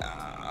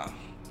 Nah.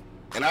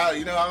 And I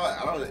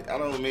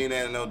don't mean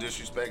that in no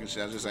disrespect and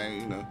shit. I just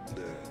ain't,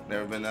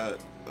 never been nah.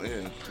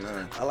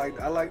 I like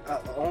Like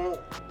all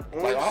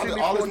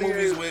the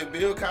movies with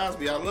Bill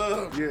Cosby, I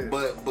love. Yeah.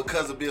 But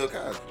because of Bill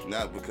Cosby,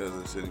 not because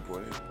of Sidney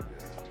Poitier.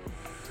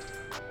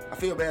 I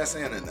feel bad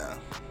saying that now.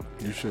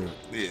 You should.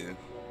 Yeah.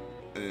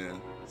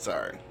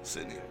 Sorry,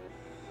 Sidney.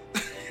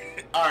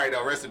 All right,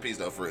 though. Rest in peace,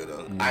 though, for real,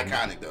 though. Mm-hmm.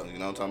 Iconic, though. You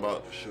know what I'm talking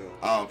about? Sure.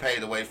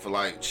 Paved the way for,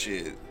 like,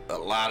 shit, a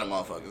lot of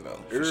motherfuckers,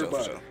 though. For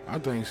sure. I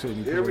think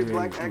Sidney Every Poitier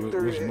black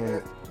actor was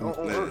more,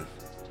 on Earth.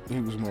 he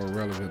was more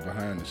relevant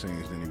behind the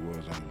scenes than he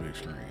was on the big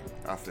screen.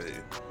 I feel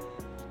you.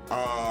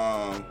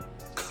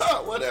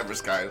 Whatever,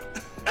 Skyler.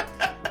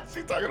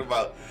 She talking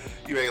about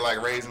you ain't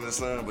like Raising the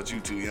Sun, but you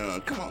too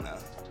young. Come on now.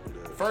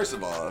 First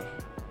of all,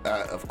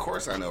 of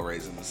course I know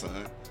Raising the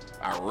Sun.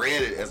 I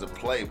read it as a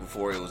play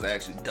before it was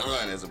actually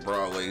done as a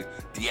Broadway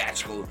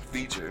theatrical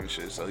feature and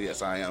shit. So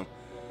yes, I am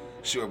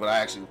sure. But I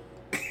actually,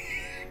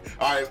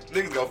 all right,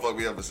 niggas gonna fuck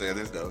me up for saying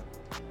this though.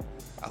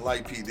 I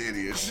like P.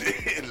 Diddy and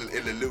shit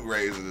in the new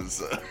Raisin and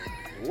Son.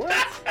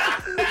 What?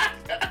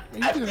 He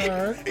did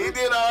alright. He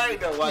did alright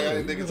though. Why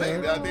y'all niggas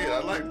hate that? I did. I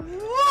like it.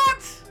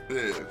 What?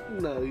 Yeah.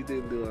 No, he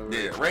didn't do it.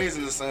 Yeah,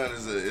 Raising the Sun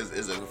is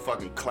a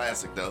fucking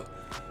classic though.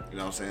 You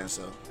know what I'm saying?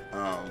 So,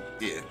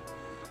 yeah.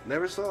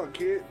 Never saw a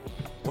kid.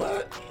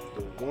 What?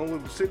 The one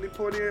with Sidney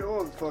Poitier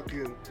or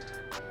fucking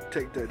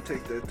take that.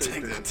 Take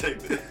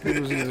that. He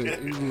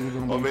was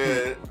gonna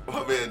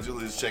My be man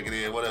Julius checking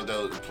in. What up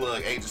though? The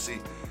Plug Agency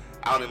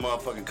out in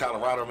motherfucking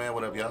Colorado, man.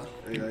 What up, y'all?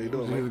 Hey, how you It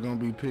was doing, either man? gonna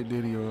be P.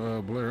 Diddy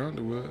or Blair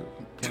Underwood.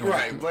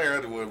 Right, Blair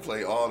Underwood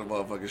play all the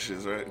motherfucking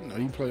shits, right? No,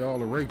 he play all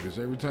the rapists.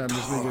 Every time this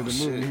nigga in the movie,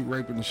 shit. he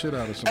raping the shit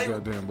out of some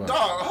goddamn body.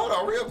 Dog, hold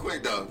on real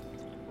quick though.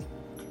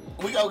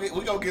 We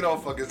gonna get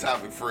on fucking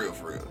topic for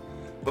real.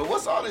 But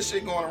what's all this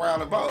shit going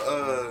around about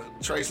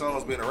Trey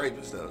Songz being a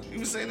rapist though? You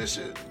been seeing this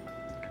shit?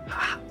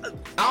 I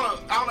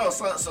don't know.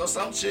 So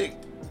some chick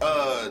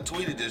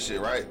tweeted this shit,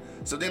 right?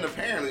 So then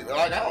apparently,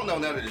 like, I don't know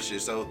none of this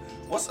shit. So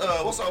what's the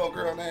old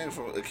girl name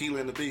from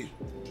Akilah and the Bee?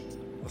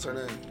 What's her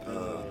name? I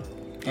know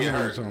what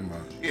her. you're talking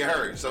about. Yeah,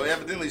 her. So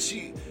evidently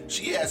she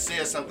had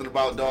said something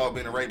about dog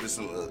being a rapist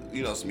some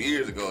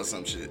years ago or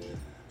some shit.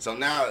 So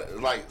now,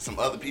 like, some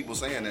other people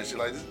saying that shit,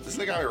 like, this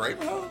nigga out here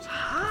raping hoes?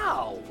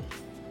 How?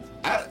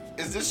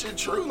 Is this shit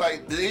true?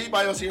 Like, did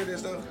anybody else hear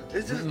this though?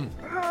 It's just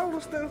I don't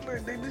understand.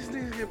 Like they just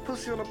need to get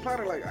pussy on the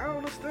platter. Like I don't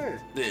understand.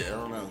 Yeah, I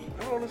don't know.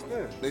 I don't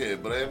understand. Yeah,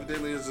 but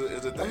evidently it's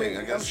a thing. I, mean,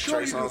 I'm guess sure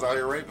Trey you Songz can- out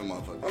here raping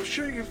motherfuckers. I'm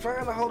sure you can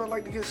find a hoe that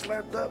like to get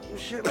slapped up and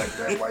shit like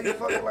that. Why you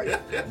fucking like?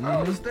 I don't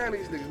understand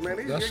these niggas, man.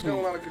 These That's niggas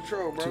going what- out of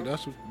control, bro.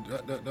 See,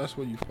 that's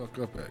where you fuck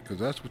up at, because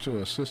that's what your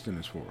assistant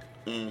is for.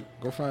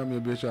 Go find me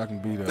a bitch I can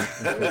beat up and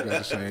fuck at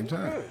the same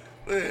time.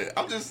 Yeah,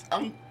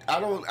 I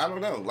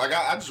don't know. Like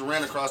I just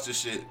ran across this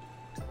shit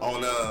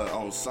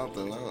on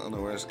something. I don't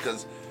know where it's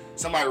because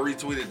somebody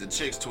retweeted the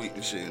chick's tweet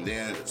and shit, and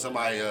then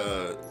somebody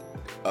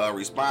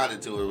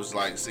responded to it. It was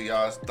like, see,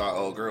 y'all thought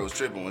old girl was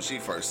tripping when she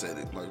first said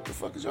it. Like, what the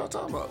fuck is y'all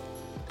talking about?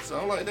 So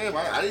I'm like, damn,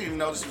 I didn't even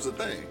know this was a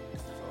thing.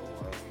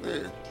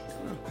 Yeah.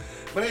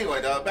 But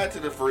anyway, dog, back to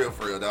the for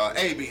real, dog.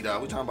 AB,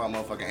 dog, we talking about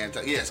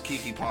motherfucking yes,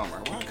 Keke Palmer.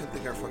 Why I couldn't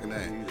think of her fucking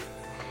name?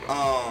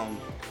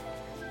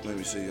 Let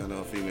me see. I know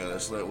a female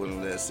that slept with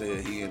him that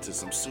said he into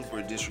some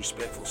super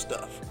disrespectful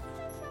stuff.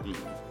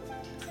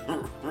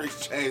 Rick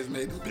James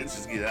made the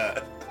bitches get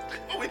out.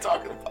 What we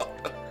talking about?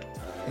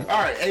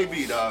 All right,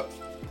 AB, dog.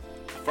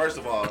 First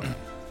of all,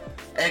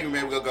 Angry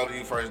Man, we're gonna go to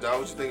you first, dog.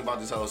 What you think about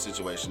this whole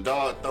situation?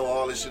 Dog, throw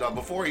all this shit out.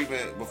 Before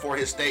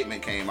his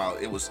statement came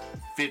out, it was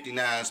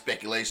 59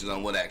 speculations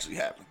on what actually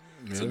happened.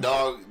 Yeah. So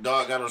dog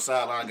got on the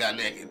sideline, got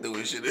naked, threw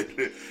his shit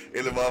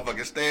in the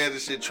motherfucking stands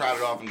and shit,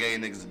 trotted off and gave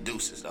niggas the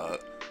deuces, dog.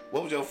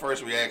 What was your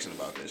first reaction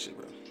about that shit,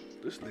 bro?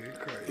 This nigga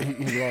crazy.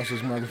 He lost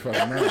his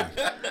motherfucking mind.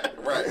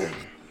 Right.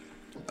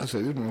 I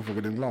said, this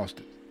motherfucker didn't lost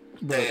it.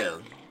 But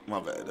damn. My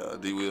bad,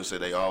 dog. D. Will said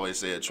they always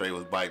said Trey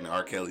was biting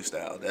R. Kelly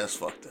style. That's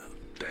fucked up.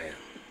 Damn.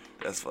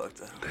 That's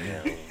fucked up.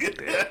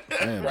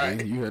 damn, right.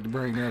 Man, you had to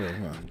bring that up,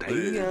 huh?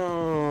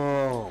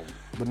 Damn.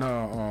 But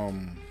no,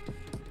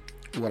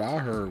 what I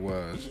heard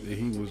was that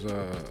he was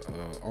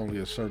only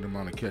a certain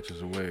amount of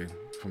catches away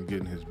from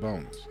getting his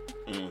bonus,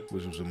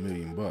 which was $1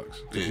 million.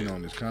 Because you know,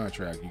 in this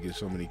contract, you get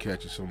so many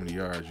catches, so many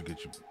yards, you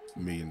get your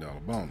 $1 million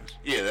bonus.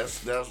 Yeah,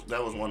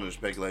 that was one of the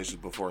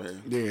speculations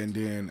beforehand. Yeah, and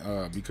then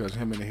because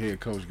him and the head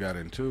coach got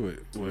into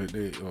it,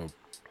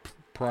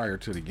 prior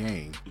to the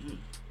game,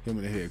 him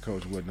and the head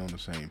coach wasn't on the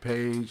same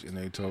page, and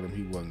they told him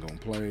he wasn't gonna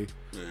play,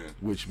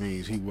 which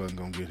means he wasn't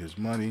gonna get his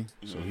money.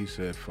 So he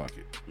said, "Fuck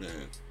it." Yeah.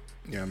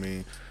 You know what I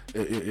mean?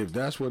 If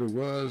that's what it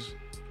was,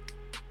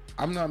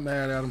 I'm not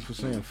mad at him for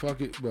saying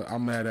fuck it, but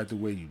I'm mad at the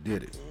way you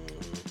did it.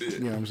 You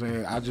know what I'm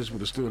saying? I just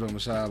would have stood on the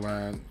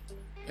sideline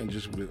and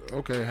just would have,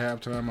 okay,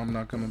 halftime, I'm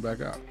not coming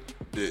back out.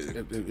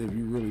 Yeah. If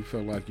you really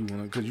felt like you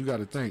want to, because you got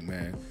to think,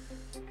 man,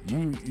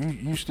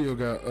 you still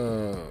got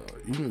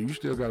you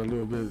still got a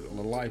little bit of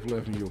life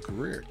left in your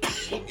career.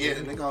 Yeah,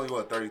 the nigga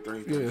only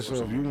 33. Yeah,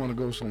 so if you want to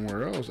go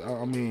somewhere else,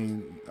 I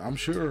mean, I'm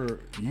sure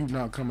you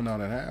not coming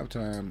out at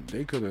halftime,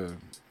 they could have,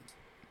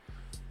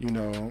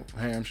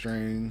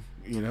 hamstring,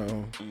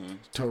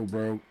 toe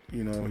broke,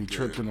 he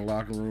tripped in the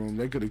locker room.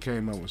 They could have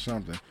came up with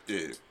something.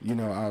 Yeah.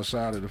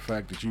 Outside of the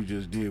fact that you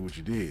just did what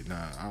you did.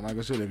 Now, like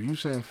I said, if you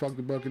saying fuck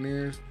the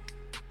Buccaneers,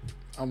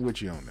 I'm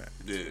with you on that.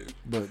 Yeah.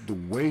 But the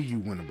way you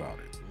went about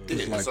it.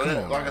 Yeah, like, so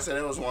that, like I said,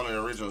 that was one of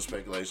the original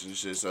speculations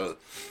shit. So,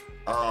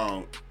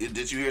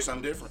 did you hear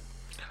something different,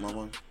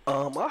 Mama?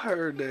 I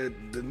heard that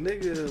the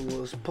nigga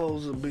was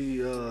supposed to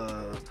be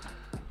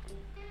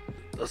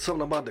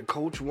something about the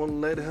coach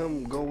wouldn't let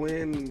him go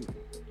in.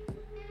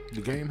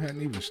 The game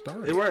hadn't even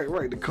started.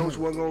 Right. The coach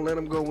wasn't gonna let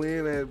him go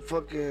in and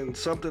fucking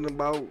something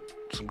about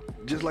some,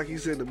 just like he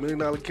said, the $1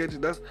 million catches.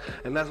 That's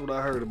what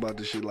I heard about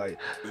this shit. Like,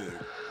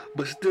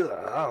 but still,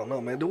 I don't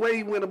know, man. The way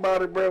he went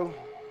about it, bro.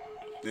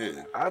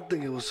 Yeah. I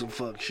think it was some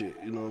fuck shit.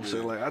 You know what I'm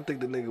saying? Like, I think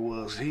the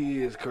nigga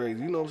he is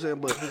crazy. You know what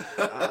I'm saying?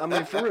 But I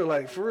mean, for real.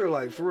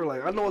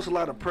 I know it's a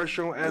lot of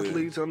pressure on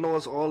athletes. I know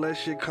it's all that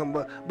shit come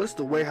by, but it's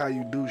the way how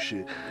you do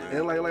shit.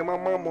 And like my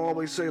mama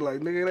always say,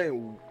 like, nigga, it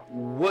ain't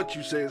what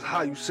you say, it's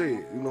how you say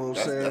it. You know what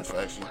I'm saying? That's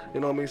factual.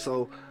 You know what I mean?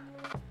 So,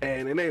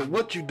 and it ain't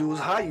what you do,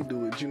 it's how you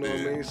do it. You know what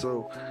I mean?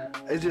 So,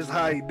 it's just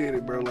how he did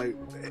it, bro. Like,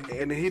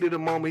 in the heat of the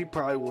moment, he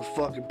probably was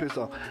fucking pissed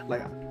off.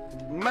 Like,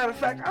 matter of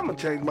fact, I'm gonna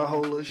change my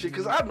whole little shit,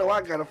 cause I know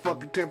I got a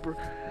fucking temper.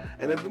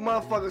 And if the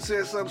motherfucker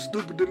said something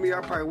stupid to me,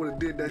 I probably would have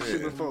did that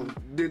shit before.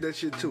 Did that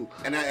shit too.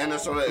 And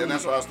that's what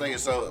I was thinking.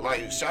 So,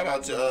 like, shout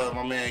out to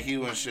my man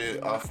Hugh and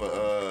shit off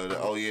of the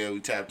Oh Yeah We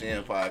Tapped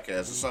In podcast.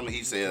 And something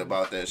he said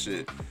about that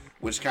shit,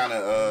 which kind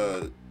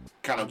of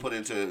put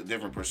into a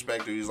different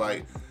perspective. He's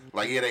like,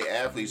 yeah, they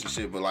athletes and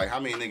shit, but like, how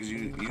many niggas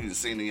you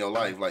seen in your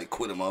life like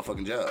quit a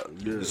motherfucking job?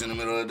 Yeah. Just in the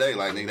middle of the day,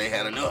 like, nigga, they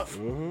had enough.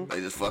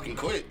 They just fucking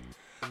quit.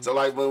 So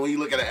like, but when you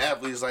look at an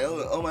athlete, it's like,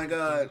 oh my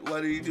God,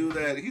 why did he do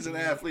that? He's an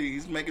athlete.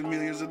 He's making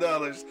millions of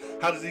dollars.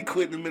 How does he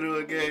quit in the middle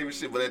of the game and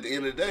shit? But at the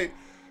end of the day,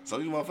 some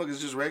of these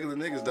motherfuckers just regular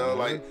niggas, dog.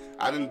 Like,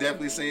 I done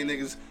definitely seen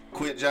niggas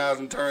quit jobs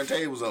and turn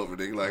tables over,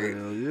 nigga. Like,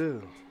 Hell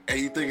yeah. and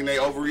you thinking they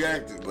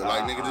overreacted, but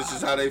like, nigga, this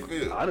is how they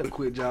feel. I done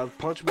quit jobs,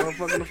 punch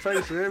motherfucker in the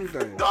face and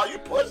everything. Dog, you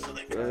pushing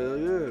nigga. Hell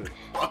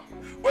yeah.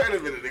 Wait a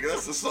minute, nigga.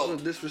 That's That assault.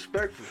 was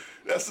disrespectful.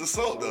 That's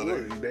assault, though,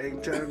 nigga. Look, they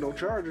ain't telling no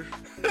charges.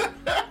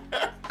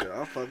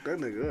 Yeah, I fucked that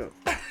nigga up.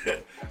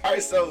 All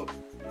right, so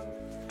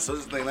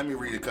this thing. Let me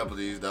read a couple of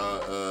these,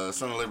 dog.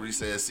 Son of Liberty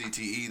says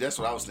CTE. That's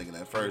what I was thinking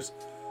at first.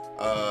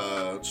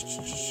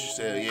 She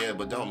said, yeah,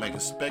 but don't make a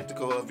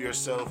spectacle of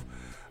yourself.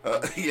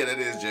 Yeah, that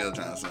is jail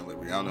time, Son of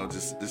Liberty. I don't know,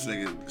 this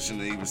nigga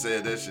shouldn't have even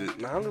said that shit.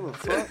 Nah, I don't give a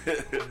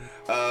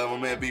fuck. My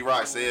man B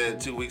Rock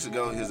said 2 weeks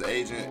ago his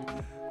agent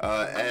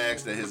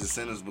asked that his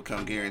incentives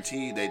become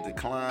guaranteed. They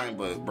declined,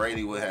 but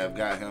Brady would have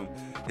got him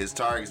his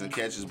targets and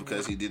catches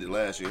because he did it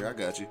last year. I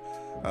got you.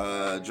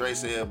 Dre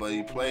said, but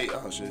he played.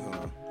 Oh shit, hold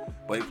on.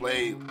 But he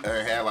played,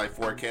 had like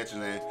 4 catches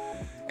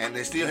and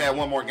they still had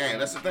one more game.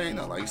 That's the thing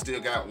though. Like, he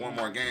still got one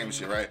more game and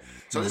shit, right?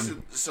 So this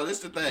is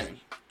the thing.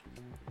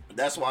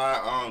 That's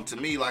why, to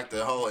me, like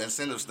the whole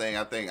incentives thing,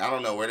 I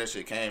don't know where that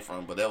shit came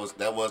from, but that was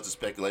the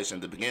speculation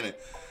at the beginning.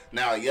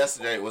 Now,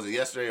 yesterday or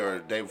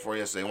the day before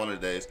yesterday, one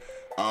of the days,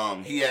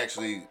 he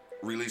actually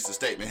released a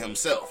statement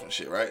himself and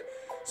shit, right?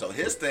 So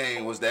his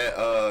thing was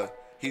that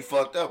he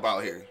fucked up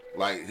out here.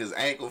 Like, his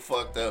ankle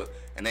fucked up,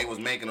 and they was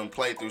making him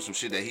play through some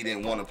shit that he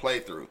didn't want to play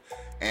through.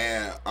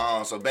 And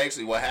so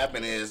basically what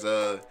happened is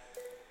the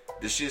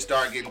shit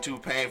started getting too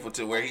painful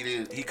to where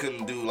he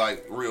couldn't do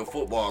like real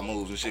football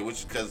moves and shit,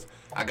 which because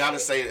I gotta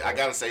say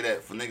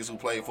that for niggas who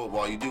play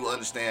football, you do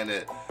understand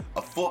that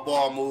a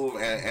football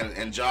move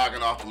and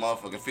jogging off the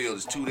motherfucking field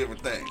is 2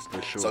 different things.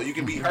 For sure. So you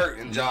can be hurt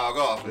and jog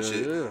off and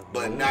shit,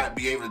 but not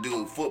be able to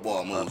do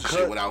football moves and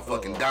shit without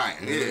fucking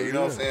dying. Yeah, you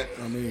know what I'm saying?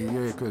 I mean,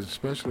 yeah, because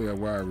especially at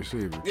wide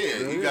receiver.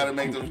 Yeah, you gotta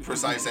make those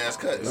precise ass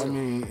cuts. I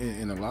mean,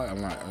 in a lot,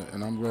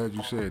 and I'm glad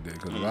you said that,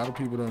 because a lot of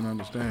people don't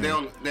understand. They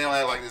don't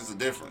act like there's a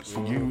difference.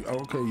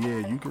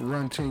 You can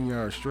run 10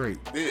 yards straight.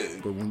 Yeah.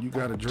 But when you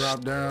gotta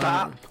drop down,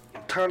 Stop,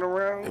 turn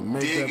around, and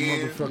make that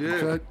motherfucking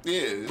cut.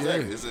 Yeah,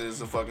 exactly.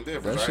 It's a fucking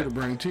difference. That right? should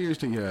bring tears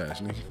to your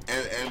ass, nigga.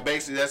 And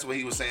basically that's what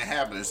he was saying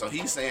happening. So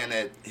he's saying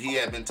that he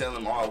had been telling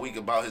him all week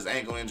about his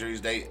ankle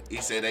injuries. He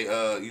said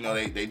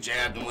they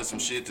jabbed him with some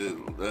shit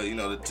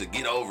to to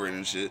get over it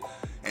and shit.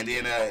 And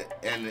then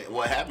and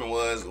what happened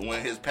was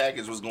when his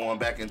package was going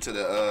back into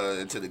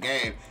the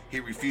game,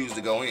 he refused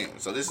to go in.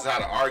 So this is how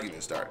the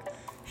argument started.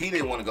 He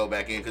didn't want to go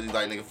back in because he's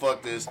like, nigga,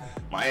 fuck this.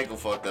 My ankle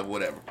fucked up,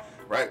 whatever,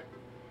 right?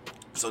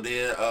 So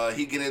then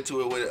he get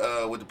into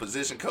it with the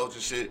position coach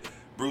and shit.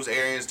 Bruce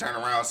Arians turn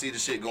around, see the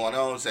shit going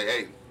on, say,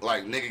 hey,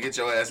 like, nigga, get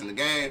your ass in the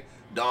game.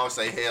 Dog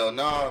say, hell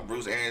nah.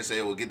 Bruce Arians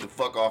say, well, get the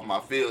fuck off my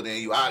field, then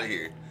you out of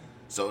here.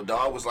 So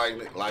Dog was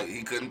like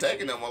he couldn't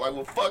take it no more. Like,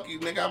 well, fuck you,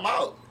 nigga, I'm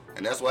out.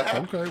 And that's what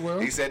happened. Okay, well.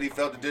 He said he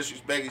felt the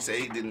disrespect. He said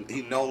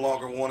he no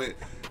longer wanted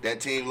that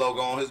team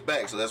logo on his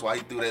back. So that's why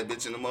he threw that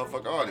bitch in the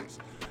motherfucking audience.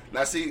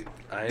 Now, see,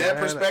 that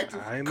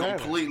perspective,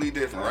 completely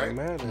different,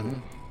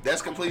 right?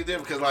 That's completely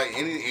different because, like,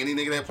 any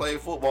nigga that played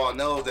football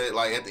knows that,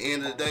 like, at the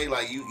end of the day,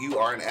 like, you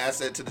are an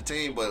asset to the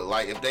team. But,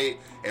 like, if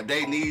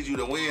they need you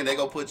to win, they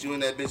gonna put you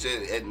in that bitch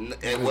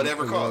at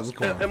whatever cost.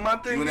 And my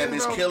thing you in that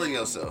is, bitch killing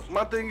yourself.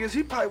 My thing is,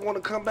 he probably want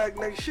to come back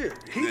next year.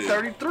 He's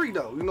 33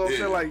 though. You know what I'm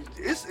saying? Like,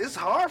 it's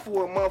hard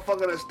for a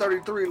motherfucker that's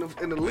 33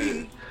 in the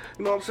league.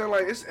 You know what I'm saying?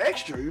 Like, it's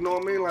extra. You know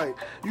what I mean? Like,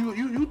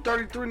 you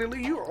 33 in the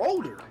league, you're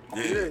older.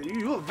 Yeah,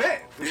 you a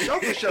vet for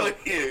sure.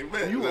 Yeah,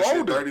 man. You That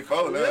older.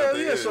 34 now.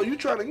 Yeah. So you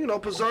trying to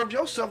preserve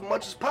yourself as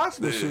much as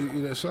possible. But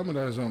see, some of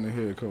that is on the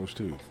head coach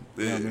too.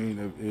 You know what I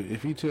mean?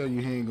 If he tell you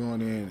he ain't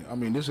going in, I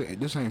mean, this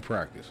ain't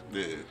practice.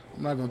 Yeah.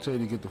 I'm not gonna tell you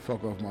to get the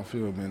fuck off my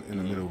field in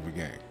the middle of a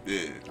game.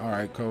 Yeah. All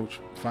right, coach,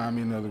 find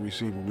me another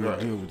receiver. We'll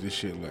deal with this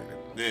shit later.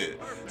 Yeah.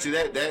 See,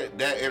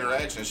 that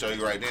interaction show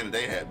you right then that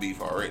they had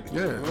beef already.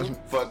 Yeah.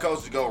 For a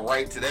coach to go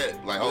right to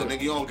that, like, oh,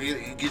 nigga, you don't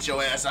get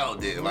your ass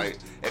out there. Like,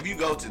 if you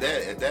go to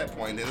that at that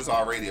point, then it's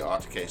already an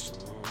altercation.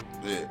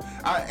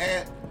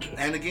 Yeah.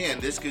 And again,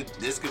 this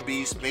could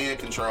be spin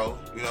control.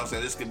 You know what I'm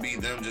saying? This could be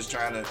them just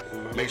trying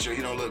to make sure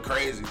he don't look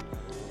crazy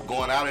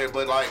going out there.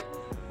 But, like,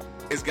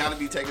 it's got to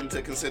be taken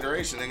into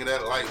consideration, nigga,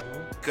 that, like,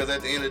 because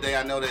at the end of the day,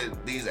 I know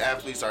that these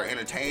athletes are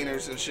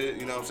entertainers and shit,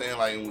 you know what I'm saying?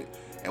 Like,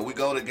 and we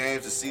go to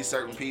games to see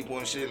certain people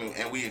and shit,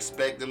 and we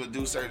expect them to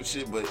do certain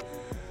shit, but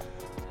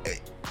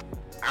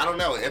I don't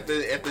know if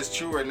it's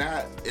true or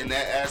not in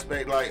that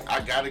aspect. Like, I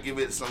gotta give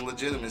it some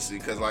legitimacy,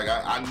 because like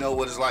I know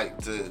what it's like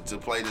to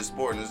play this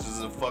sport, and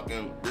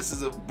this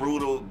is a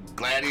brutal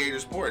gladiator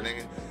sport,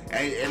 nigga,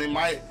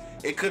 and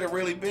it could have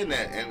really been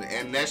that,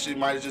 and that shit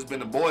might have just been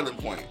the boiling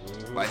point.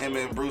 Like, him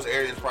and Bruce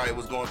Arians probably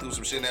was going through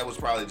some shit, and that was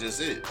probably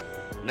just it.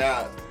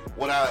 Now,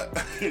 what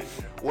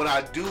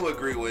I do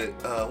agree with,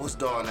 what's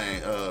dog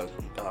name?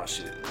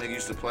 Nigga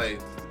used to play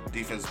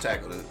defensive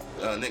tackle,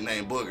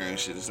 nickname Booger and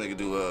shit. This nigga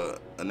do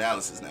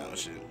analysis now and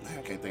shit.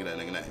 I can't think of that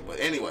nigga name,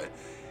 but anyway,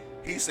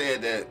 he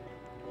said that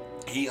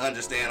he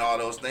understand all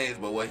those things,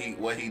 but what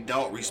he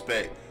don't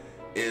respect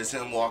is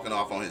him walking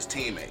off on his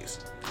teammates.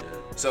 Yeah.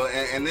 So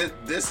and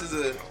this is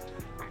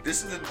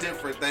a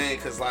different thing,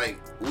 because like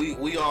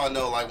we all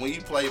know, like, when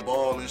you play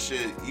ball and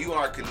shit, you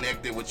are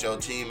connected with your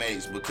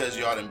teammates because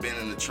y'all done been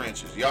in the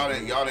trenches. Y'all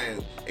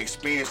done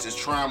experienced this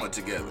trauma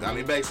together. I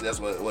mean, basically that's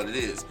what it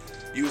is.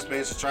 You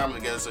experienced this trauma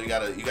together, so you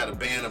got a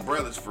band of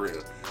brothers for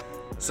real.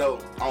 So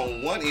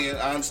on one end,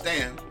 I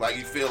understand, like,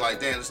 you feel like,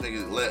 damn, this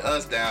nigga let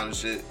us down and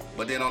shit.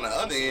 But then on the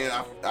other end,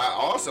 I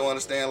also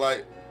understand,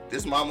 like,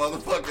 this is my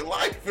motherfucking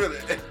life, and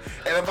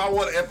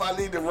if I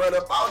need to run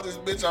up out this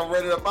bitch, I'm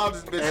running up out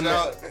this bitch. You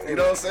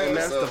know what I'm saying? And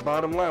that's the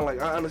bottom line.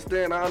 Like, I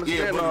understand all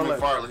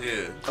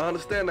that. I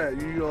understand that.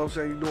 You know what I'm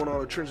saying? You doing all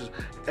the trenches.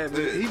 And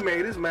he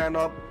made his man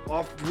up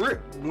off rip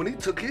when he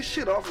took his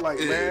shit off. Like,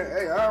 man,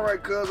 hey, all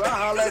right, cuz I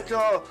holler at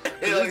y'all.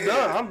 It's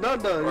done. I'm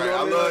done. You right,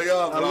 know what I love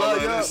y'all. I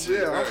love y'all.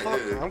 Shit. Yeah,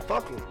 Right, I'm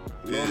fucking.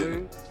 You know what I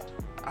mean?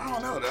 I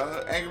don't know,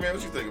 dog. Angry Man,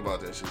 what you think about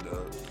that shit,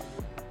 dog?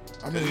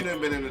 I mean, you done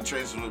been in the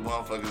trenches with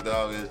motherfuckers,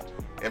 dog. And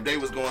if they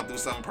was going through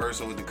something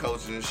personal with the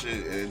coaches and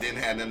shit, and it didn't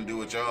have nothing to do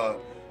with y'all,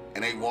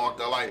 and they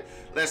walked out, like,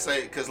 let's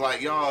say, cause like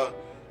y'all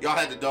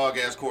had the dog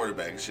ass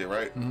quarterback and shit,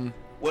 right? Mm-hmm.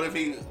 What if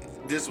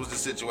this was the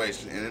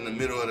situation, and in the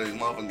middle of the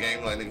motherfucking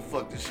game, like, nigga,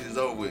 fuck, this shit is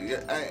over with.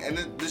 Yeah, and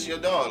this your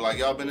dog, like,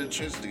 y'all been in the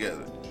trenches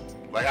together.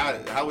 Like,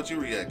 how would you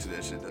react to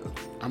that shit, though?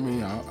 I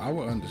mean, I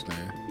would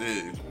understand.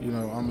 Yeah. You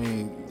know, I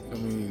mean,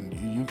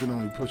 you can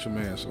only push a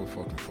man so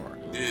fucking far.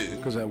 Yeah.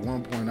 Because at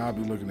one point, I'll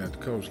be looking at the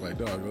coach like,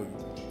 dog,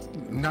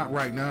 not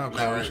right now, coach.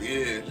 Not right, yeah.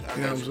 You know what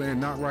I'm saying?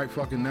 Not right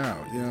fucking now.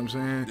 You know what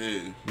I'm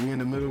saying? Yeah. We in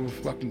the middle of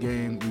a fucking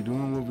game. We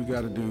doing what we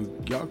got to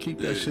do. Y'all keep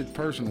that shit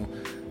personal.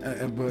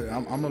 But the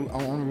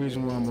only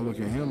reason why I'm going to look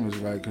at him is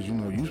like, because, you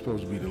know, you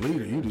supposed to be the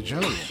leader. You the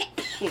general.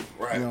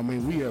 Right. You know what I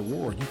mean? We at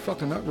war. You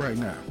fucking up right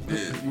now. Yeah.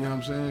 You know what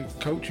I'm saying?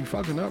 Coach, you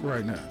fucking up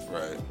right now.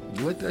 Right.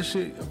 Let that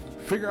shit,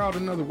 figure out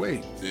another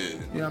way. Yeah. You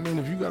know what I mean?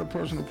 If you got a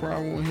personal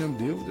problem with him,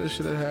 deal with that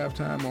shit at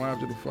halftime or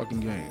after the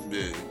fucking game.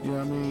 Yeah. You know what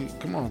I mean?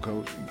 Come on,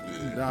 coach.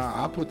 Yeah.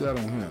 Nah, I put that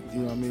on him. You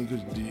know what I mean?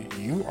 Because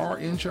you are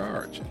in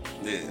charge.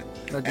 Yeah.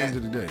 At the end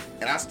of the day.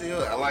 And I still,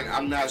 like,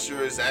 I'm not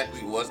sure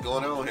exactly what's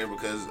going on here,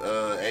 because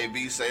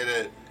AB say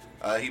that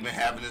he been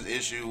having this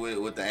issue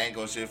with the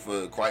ankle and shit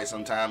for quite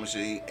some time and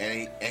shit.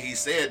 And he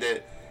said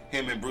that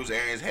him and Bruce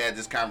Arians had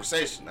this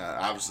conversation. Now,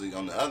 obviously,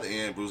 on the other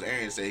end, Bruce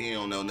Arians said he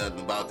don't know nothing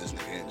about this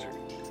nigga injury.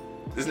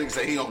 This nigga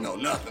say he don't know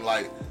nothing.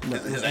 Like,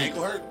 his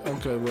ankle hurt.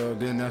 Okay, well,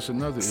 then that's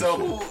another issue. So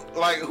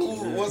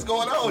what's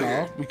going on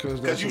here?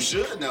 Because you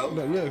should know.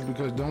 No, yeah,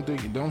 because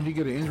don't he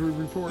get an injury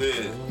report?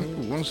 Yeah.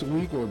 Once a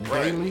week or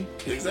daily?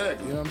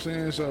 Exactly. You know what I'm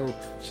saying? So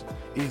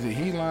either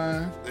he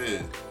lying.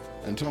 Yeah.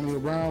 Antonio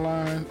Brown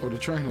line or the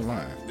trainer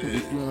line. Yeah. You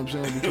know what I'm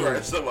saying? Because,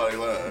 right, somebody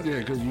lying. Yeah,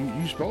 because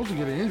you supposed to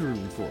get an injury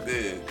report.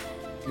 Yeah.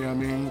 You know what I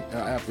mean?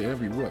 After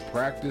every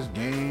practice,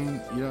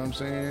 game, you know what I'm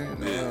saying?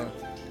 Yeah.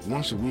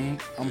 Once a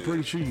week. I'm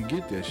pretty sure you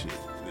get that shit.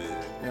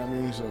 Yeah. You know what I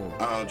mean?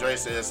 So Dre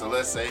says, so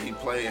let's say he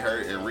played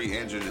hurt and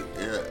re-injured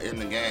in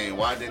the game.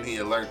 Why didn't he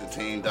alert the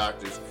team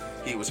doctors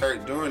he was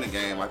hurt during the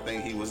game? I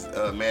think he was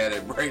mad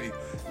at Brady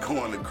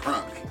going to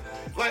Gronk.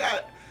 Like,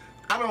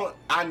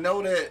 I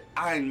know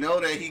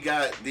that he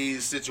got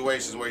these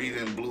situations where he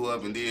didn't blew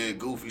up and did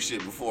goofy shit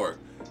before.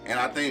 And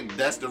I think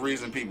that's the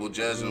reason people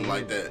judge him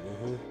like that.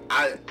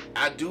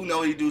 I do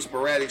know he do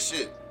sporadic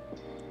shit,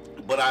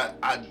 but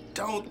I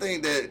don't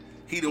think that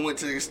he done went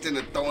to the extent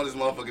of throwing his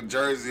motherfucking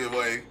jersey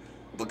away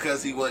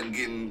because he wasn't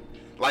getting,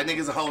 like,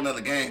 niggas a whole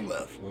nother game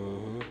left.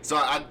 So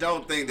I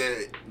don't think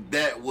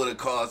that would have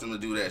caused him to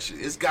do that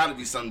shit. It's got to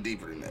be something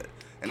deeper than that.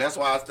 And that's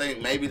why I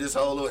think maybe this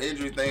whole little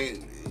injury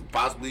thing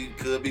possibly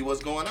could be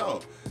what's going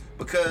on.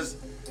 Because,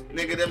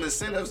 nigga, them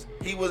incentives,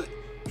 he would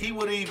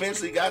have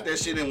eventually got that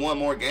shit in one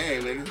more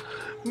game, nigga.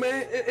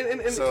 Man,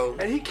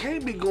 and he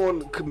can't be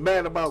going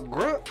mad about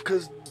Grunt,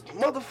 because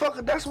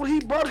motherfucker, that's what he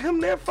brought him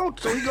there for.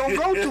 So he gonna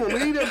go to him.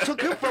 He done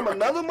took him from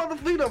another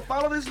motherfucker. He done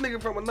followed this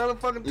nigga from another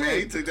fucking team. Yeah,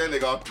 he took that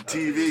nigga off the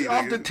TV.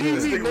 Off the TV,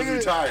 this nigga was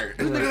retired.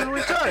 This nigga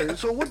was retired.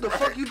 So what the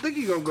fuck you think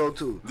he gonna go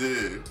to?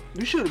 Yeah.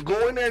 You should have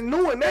go in there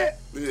knowing that.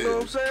 Yeah. You know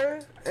what I'm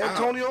saying?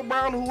 Antonio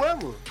Brown,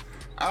 whoever.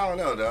 I don't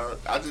know, dog.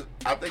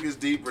 I think it's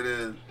deeper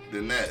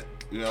than that.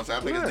 You know what I'm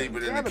saying? I think it's deeper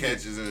than the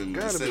catches and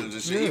incentives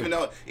and shit.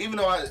 Yeah. Even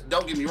though I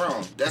don't get me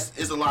wrong,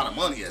 it's a lot of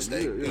money at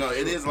stake. You know,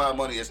 it is a lot of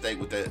money at stake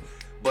with that.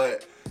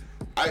 But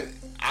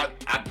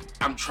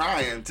I'm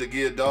trying to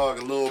give dog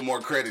a little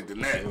more credit than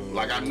that.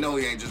 Like, I know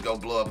he ain't just gonna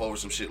blow up over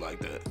some shit like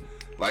that.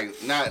 Like,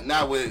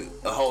 not with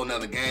a whole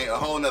nother game, a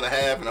whole nother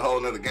half and a whole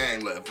nother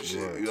game left and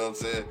shit. Right. You know what I'm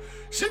saying?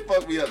 Shit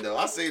fucked me up though.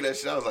 I seen that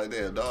shit, I was like,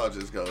 damn, dog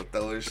just gonna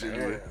throw his shit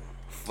away.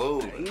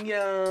 Fool.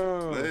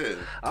 Yeah.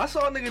 I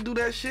saw a nigga do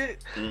that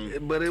shit,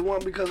 but it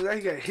wasn't because he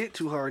got hit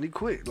too hard and he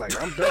quit. Like,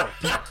 I'm done.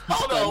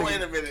 Hold on,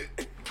 wait a minute.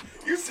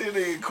 You see a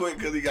nigga quit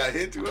because he got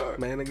hit too hard?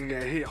 Man, nigga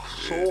got hit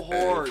so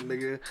hard,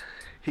 nigga.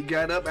 He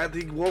got up after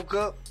he woke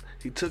up.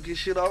 He took his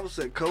shit off and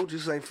said, "Coach,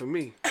 this ain't for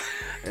me,"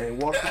 and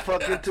walked the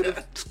fuck into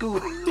the school.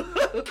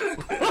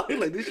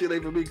 Like, this shit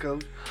ain't for me,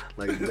 coach.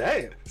 Like,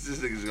 damn. This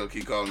nigga's gonna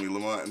keep calling me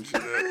Lamont and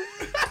shit.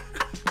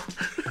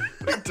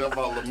 Talk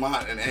about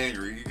Lamont and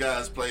Angry. You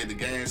guys played the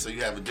game, so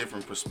you have a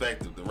different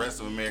perspective. The rest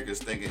of America is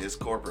thinking it's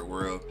corporate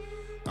world.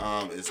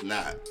 It's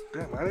not.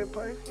 Damn, I didn't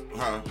play?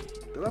 Huh?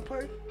 Did I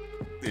play?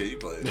 Yeah, you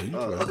played.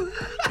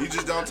 You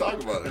just don't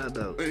talk about it. I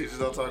know. You just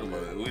don't talk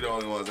about it. We the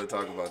only ones that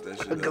talk about that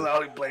shit. Because I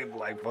only played for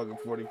like fucking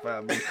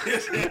 45 minutes.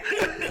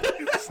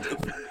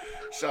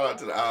 Shout out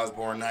to the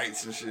Osborne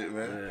Knights and shit,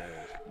 man. Yeah.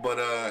 But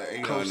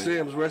you Coach know,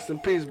 Sims, rest in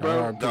peace,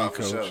 bro. Dog,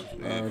 for Coach. sure.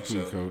 Yeah, for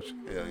sure. Coach.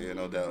 Yeah,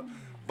 no doubt.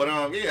 But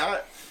yeah,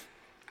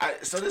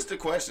 so this the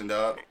question,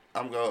 dog.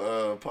 I'm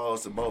gonna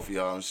pose to both of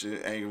y'all and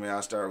shit. Angry Man,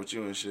 I'll start with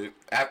you and shit.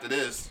 After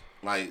this,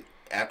 like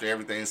after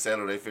everything's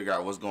settled, they figure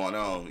out what's going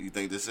on. You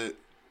think this it?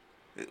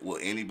 Will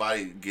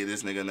anybody give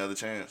this nigga another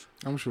chance?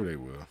 I'm sure they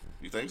will.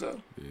 You think so?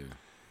 Yeah.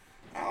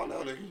 I don't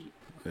know, nigga.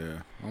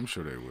 Yeah, I'm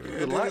sure they will.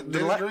 Yeah,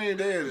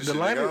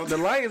 the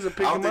Lions will pick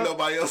him up. I don't think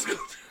nobody else goes.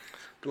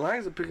 The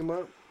Lions will pick him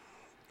up.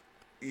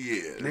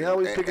 Yeah. They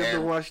always pick up the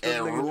washed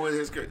up niggas. Ruin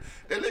his career.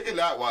 That nigga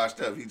not washed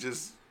up. He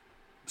just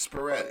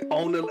sporadic.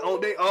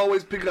 They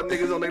always pick up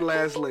niggas on their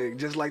last leg,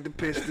 just like the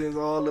Pistons,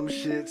 all them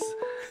shits.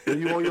 When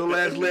you on your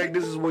last leg,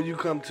 this is where you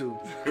come to.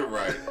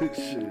 Right.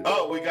 Shit.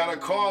 Oh, we got a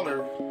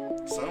caller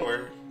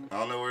somewhere. I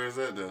don't know where it's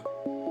at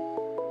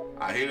though.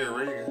 I hear it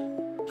ringing.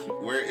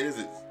 Where is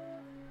it?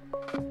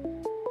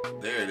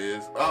 There it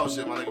is. Oh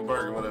shit, my nigga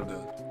Burger, what up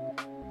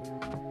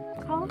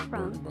though? Call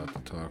from. About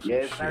to talk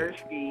Yes, shit.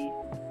 Sirski.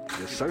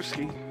 Yes,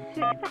 Sirski.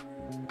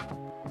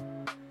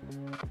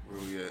 Where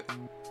we at?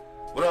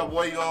 What up,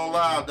 boy? You on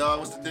live, dog?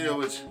 What's the deal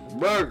with you?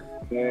 Burger.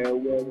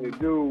 Man, what they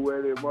do,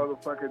 what they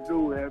motherfucker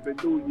do, Happy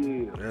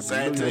New Year.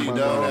 Same to you,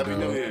 dog. Happy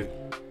New Year.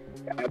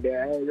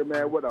 Goddamn Angry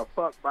Man, what the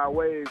fuck my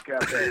wave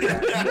cap at?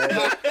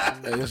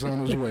 Hey, it's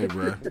on his way,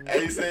 bro.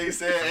 He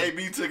said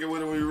AB took it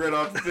with him when we ran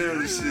off the field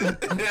and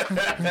shit.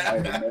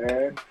 Hey,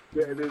 man,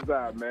 check this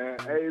out, man.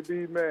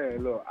 AB,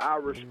 man, look, I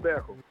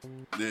respect him.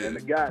 Yeah. And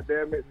the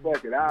goddamn it,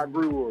 fuck it, I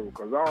agree with him,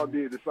 because I all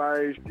did the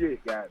same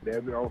shit,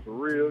 goddamn it, on some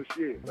real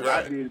shit. But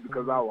Right. I did it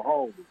because I was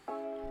hungry.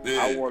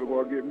 Yeah. I want to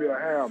go get me a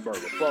hamburger.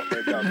 Fuck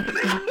that goddamn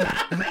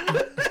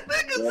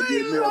shit. Go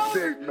get me a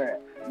Big Mac.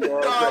 You know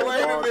what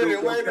I'm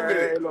saying? Wait a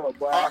minute. Hey, look,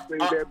 boy, I seen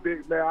that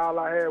Big Mac. All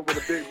I had was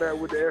a Big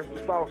Mac with the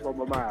extra sauce on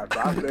my mind. So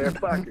I said,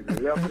 fuck it, and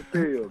left the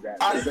field, goddamn.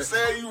 Are you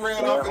saying you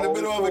ran off in the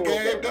middle of a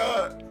game,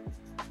 dog?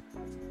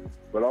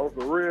 But on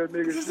some real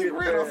nigga Just shit,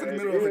 ran off in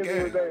the middle of the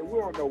game. We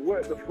don't know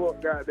what the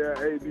fuck goddamn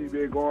AB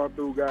been going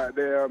through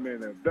goddamn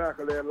in the back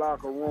of that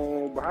locker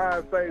room.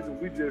 Behind faces,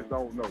 we just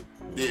don't know.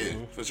 Yeah,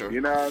 for sure. You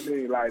know what I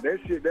mean? Like, that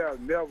shit that'll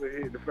never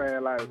hit the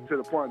fan, like, to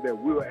the point that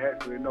we'll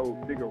actually know,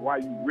 nigga, why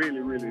you really,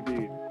 really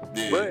did.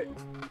 Yeah. But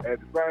at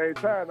the same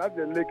time, I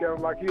just look at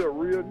him like he a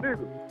real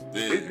nigga.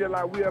 Yeah. It's just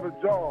like we have a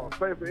job.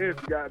 Say for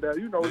instance, goddamn,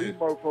 you know these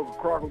motherfuckers,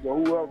 Crockers or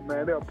whoever,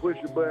 man, they'll push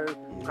your button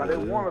because they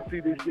want to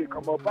see this shit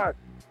come up out.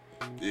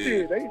 Yeah.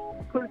 Shit, they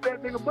push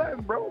that nigga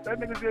button, bro. That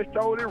nigga just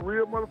showed it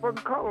real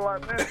motherfucking color.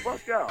 Like, man,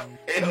 fuck y'all.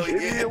 Hell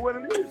It yeah. is what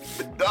it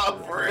is.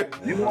 Dog, for real.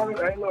 You want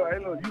to, hey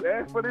look, you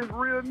ask for this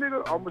real nigga,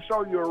 I'm gonna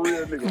show you a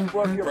real nigga.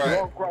 Fuck your Right.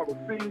 Bron Crocker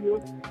Senior,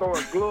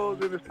 throwing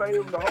gloves in the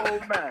stadium, the whole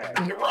nine.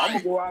 I'm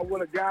gonna go out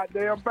with a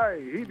goddamn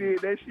bang. He did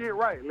that shit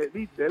right. Let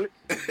me tell it.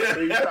 He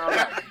sound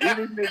like, give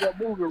this nigga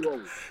a movie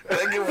role.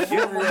 Give him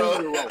Give him a a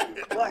movie movie role. role.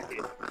 Fuck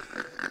it.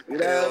 You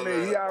know what I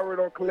mean? He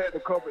already done collect a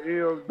couple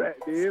M's back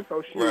then,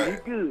 so shit, Right.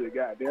 he good,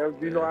 goddamn.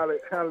 You know how to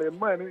handle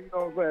money, you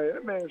know what I'm saying?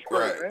 That man's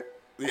straight, Right. man.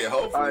 Yeah,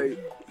 hopefully.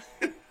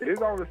 Like,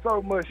 it's only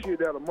so much shit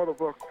that a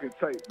motherfucker can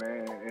take,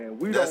 man. And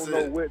we That's don't know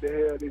it. what the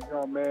hell this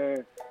young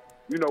man,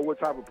 you know, what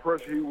type of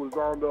pressure he was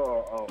under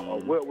or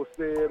what was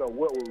said or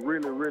what was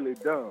really, really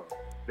done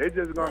They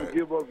just gonna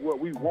give us what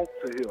we want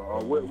to hear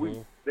or what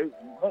they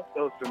want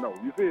us to know.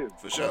 You feel me?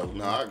 For sure.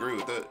 No, I agree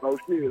with that. So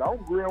shit, I'm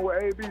agreeing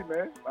with AB,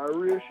 man. Like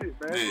real shit,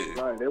 man.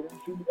 Yeah. Like they want to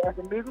see me act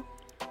a nigga.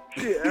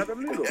 Shit, act a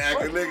nigga.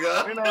 Act a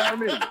nigga. You know what I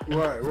mean?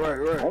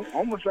 Right.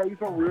 I'm gonna show you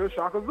some real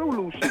Shaka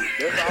Zulu shit.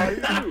 That's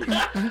all he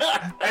do.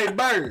 Hey,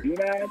 Bird. You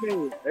know what I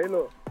mean? Hey,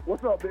 look.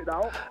 What's up, big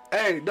dog?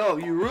 Hey,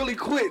 dog, you really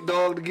quit,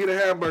 dog, to get a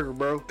hamburger,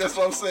 bro. That's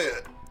what I'm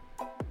saying.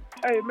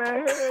 Hey,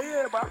 man, hell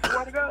yeah, but I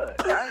swear to God.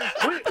 I ain't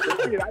quit the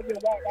shit. I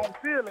just walked out the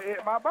field and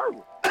ate my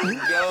burger.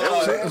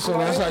 So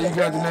that's how you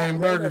got the name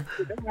Burger.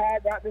 That's how I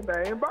got the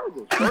name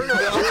Burger.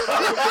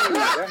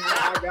 That's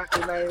how I got the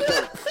name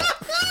Burger.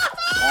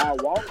 I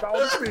walked out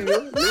the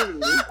field,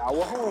 literally. I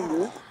was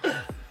hungry.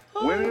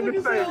 Went in the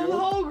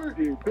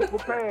stadium, took my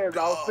pants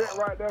off, sat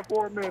right there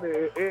for a minute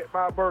and ate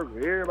my burger.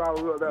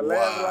 Everybody was up there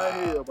laughing like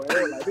hell, but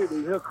they was like, this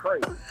is here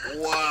crazy.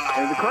 Wow.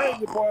 And the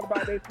crazy part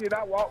about that shit,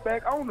 I walked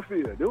back on the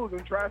field. They was in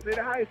Tri-City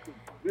High School.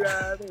 You know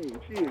what I mean?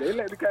 Shit, they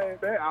let me come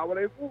back. I was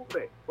their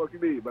fullback. Fuck you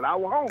mean? But I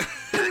was home.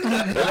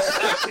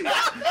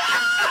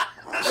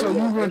 So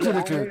you went to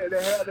the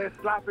They had that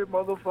sloppy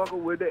motherfucker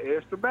with the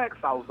extra back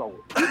sauce on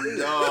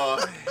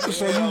it.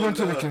 So you went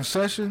to the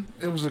concession?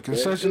 It was a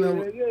concession.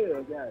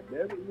 Yeah, God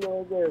damn it, you know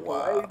what I'm saying?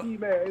 Wow. So AB,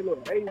 man, hey,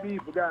 look, AB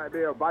for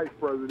goddamn vice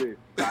president.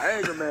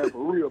 Niagara, man,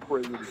 for real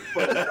president.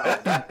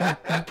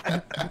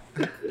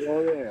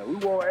 Yeah, we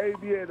want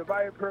AB as the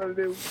vice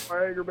president. We want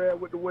Niagara, man,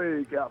 with the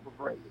wig cap for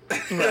president.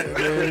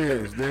 There it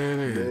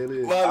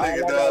is. My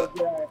nigga, dog.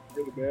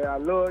 Man, I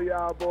love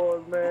y'all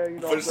boys, man. You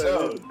know what I'm saying?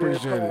 sure.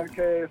 Appreciate it.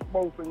 Podcast,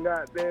 smoke and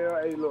goddamn.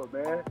 Hey, look,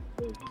 man.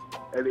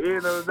 At the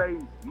end of the day,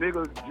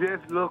 niggas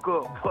just look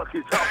up. Fuck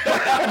it, y'all.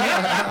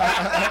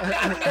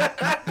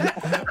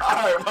 All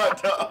right, my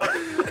dog.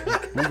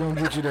 We're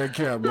gonna get you that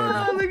cap,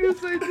 brother. Niggas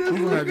say just We're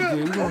gonna have to get.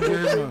 We're gonna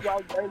get him.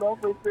 Hey, don't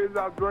finish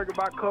out drinking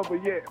my cup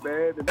of yet,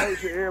 man. To make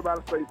sure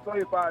everybody stay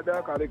safe out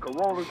there, because the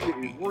corona shit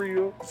is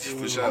real. For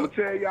I'm sure. going to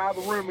tell y'all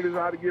the remedies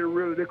how to get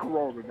rid of the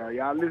corona now.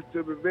 Y'all listen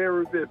to me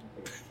very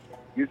differently.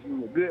 Get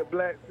some good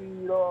black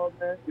seed oil,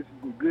 man. Get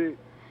some good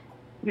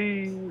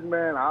teas,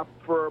 man. I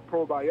prefer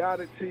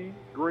probiotic tea,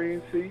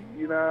 green tea,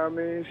 you know what I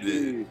mean?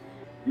 Shit.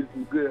 Get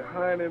some good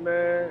honey,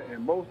 man.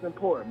 And most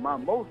important, my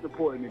most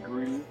important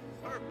ingredient,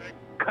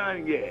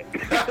 cognac.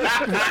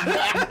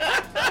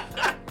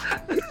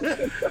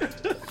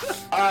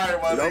 All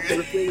right, my Don't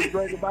nigga. finish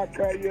drinking my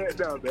cognac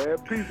now, man.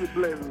 Peace and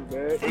blessings,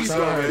 man. It's all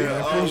right,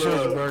 man.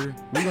 Appreciate you, Burger.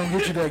 We're gonna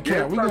get you that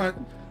cap.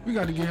 We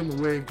got to get him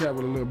a wave cap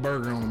with a little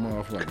burger on the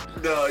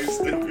motherfucker. No, you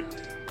stupid.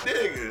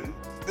 Nigga,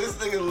 this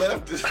nigga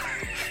left this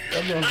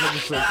That motherfucker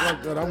said,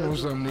 fuck that. I want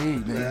something to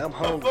eat, man. I'm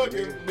hungry.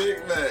 fucking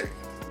Big Mac.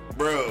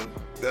 Bro,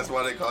 that's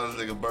why they call this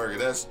nigga Burger.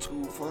 That's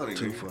too funny.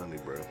 Too nigga. funny,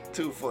 bro.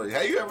 Too funny.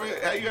 Have you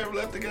ever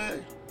left the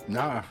game?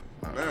 Nah,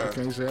 I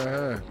can't say I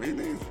have. Me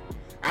neither.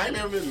 I ain't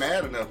never been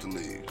mad enough to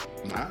leave.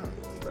 Nah.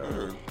 I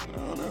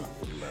don't know.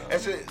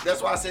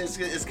 That's why I say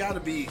it's gotta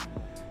be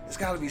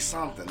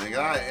something,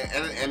 nigga.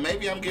 And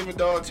maybe I'm giving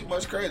dog too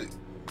much credit.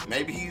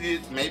 Maybe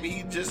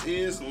he just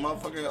is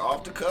motherfucking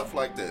off the cuff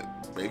like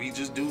that. Maybe he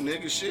just do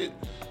nigga shit.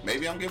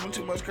 Maybe I'm giving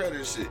too much credit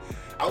and shit.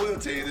 I will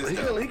tell you this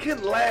though. He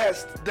can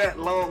last that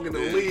long in the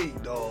Yeah.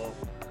 league, dog.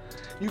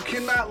 You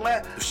cannot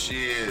last.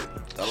 Shit.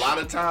 A lot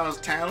of times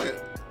talent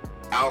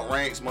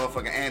outranks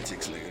motherfucking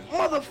antics, nigga.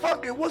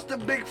 Motherfucking, what's the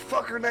big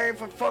fucker name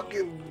for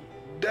fucking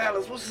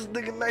Dallas? What's his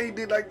nigga name? He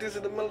did like this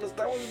in the middle of the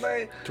stuff. What's his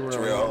name?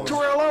 Terrell Owens.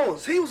 Terrell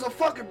Owens. He was a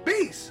fucking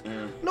beast.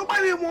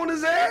 Nobody didn't want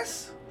his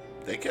ass.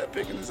 They kept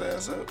picking his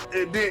ass up.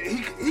 And then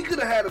he could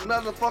have had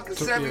another fucking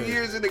 7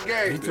 years in the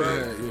game, He bro.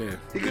 could,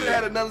 He could have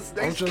had another.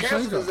 They Ocho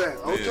canceled his Cinco. ass.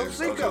 Ocho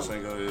Cinco. Ocho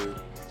Cinco, yeah. You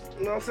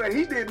know what I'm saying?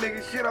 He did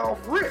nigga shit off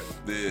rip.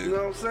 Yeah. You know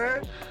what I'm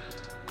saying?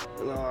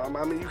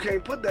 I mean, you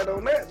can't put that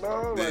on that,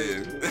 dog. Like,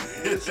 Yeah.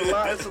 it's a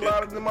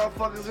lot of them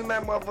motherfuckers in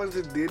that motherfuckers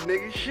that did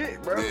nigga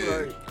shit, bro. Yeah.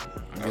 Like,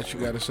 I guess you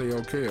got to say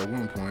okay at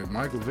one point.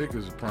 Michael Vick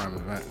is a prime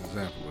example of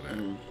that.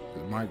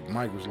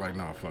 Mike was like,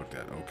 nah, fuck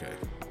that. Okay.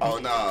 Oh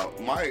no,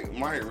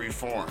 Mike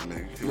reformed,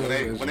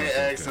 nigga. When they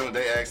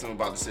asked him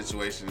about the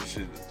situation and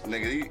shit,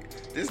 nigga,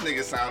 this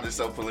nigga sounded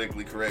so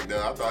politically correct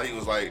though. I thought he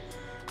was like,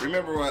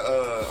 remember when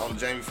on the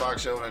Jamie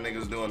Foxx show when that nigga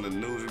was doing the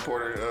news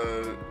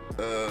reporter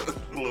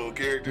little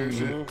character and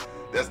shit?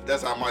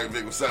 That's how Mike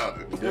Vick was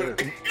sounding.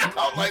 I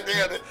was like,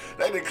 damn,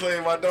 they done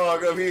clean my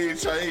dog up. He ain't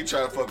trying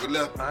to fuck with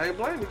left. I ain't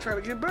blaming. Trying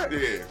to get back.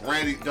 Yeah,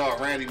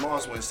 Randy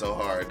Moss went so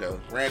hard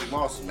though. Randy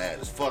Moss was mad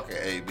as fuck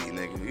at AB,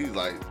 nigga. He's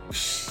like,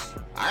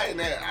 I ain't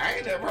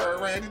never heard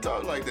Randy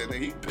talk like that,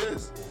 nigga. He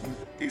pissed.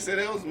 He said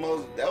that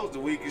was the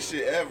weakest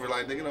shit ever.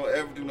 Like, nigga don't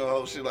ever do no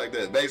whole shit like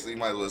that. Basically, you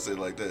might as well say it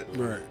like that.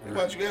 Right. Why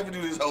don't you ever do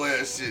this whole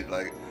ass shit?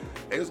 Like,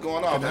 it was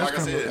going on. And But like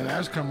I said,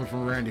 that's coming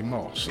from Randy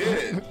Moss.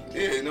 yeah,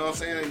 you know what I'm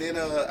saying? And then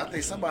I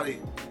think somebody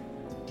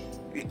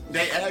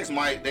they asked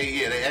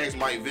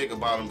Mike Vick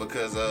about him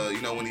because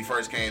when he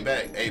first came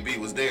back, AB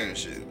was there and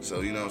shit.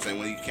 So you know what I'm saying,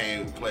 when he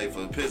came to play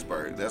for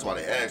Pittsburgh, that's why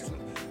they asked him.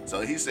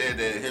 So he said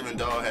that him and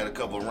Dawg had a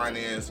couple of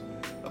run-ins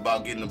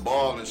about getting the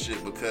ball and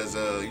shit because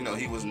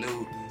he was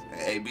new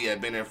And AB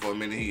had been there for a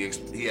minute.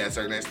 He had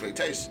certain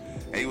expectations,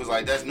 and he was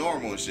like, "That's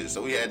normal and shit."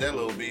 So we had that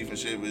little beef and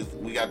shit.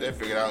 We got that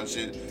figured out and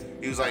shit.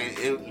 He was like,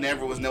 "It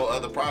never was no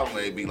other problem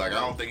with AB. Like I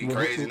don't think he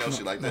crazy, no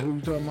shit like that." Who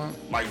you talking about?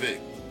 Mike Vick.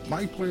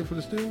 Mike played for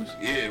the Steelers?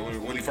 Yeah,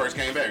 when he first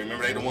came back.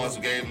 Remember, they the ones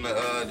who gave him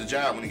the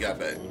job when he got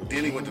back.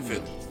 Then he went to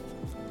Philly.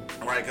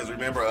 Right, because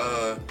remember,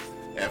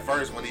 at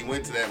first when he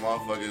went to that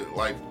motherfucker,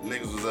 like,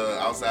 niggas was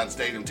outside the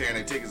stadium tearing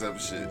their tickets up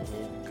and shit.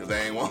 Because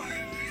they ain't want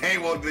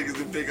niggas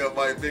to pick up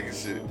Mike Vick and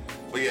shit.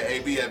 But yeah,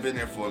 AB had been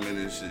there for a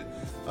minute and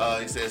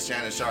shit. He said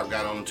Shannon Sharp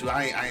got on him too.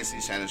 I ain't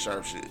see Shannon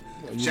Sharp shit.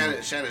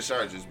 Shannon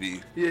Sharp just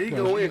be. Yeah, he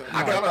go in.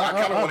 I kind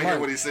of want to hear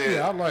what he said.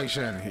 Yeah, I like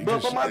Shannon.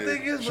 But my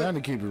thing is,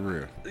 Shannon keep it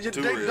real. They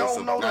real,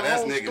 don't know the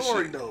whole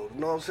story shit. though. You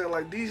know what I'm saying?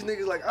 Like these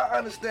niggas, like I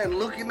understand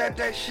looking at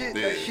that shit.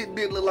 Yeah. That shit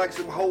did look like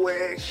some hoe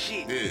ass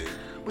shit. Yeah.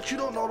 But you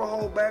don't know the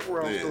whole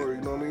background Yeah. story.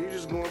 You know what I mean? You're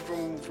just going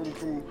from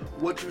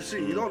what you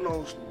see. You don't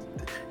know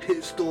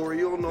his story.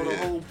 You don't know the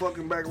whole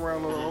fucking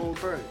background of the whole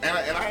thing. And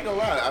I ain't gonna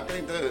lie, I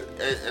think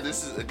that, and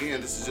this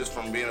is just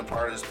from being a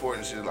part of the sport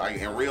and shit. Like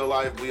in real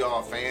life, we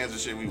all fans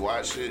and shit. We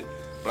watch shit,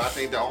 but I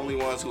think the only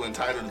ones who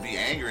entitled to be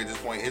angry at this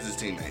point is his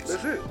teammates.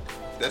 That's it.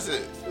 That's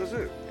it. That's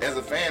it. As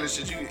a fan and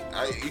shit,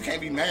 you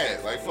can't be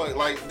mad. Like fuck,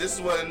 like this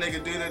is what a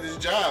nigga did at his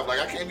job. Like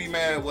I can't be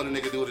mad at what a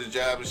nigga do at his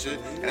job and shit.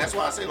 And that's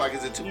why I say, like,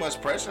 is it too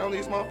much pressure on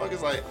these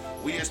motherfuckers? Like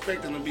we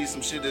expect them to be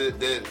some shit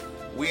that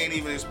we ain't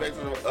even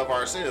expecting of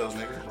ourselves,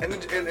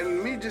 nigga.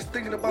 And me just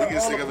thinking about We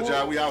get all sick the of a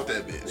job, we out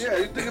that bitch. Yeah,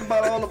 you thinking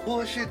about all the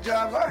bullshit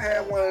jobs I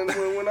had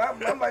when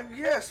I'm like,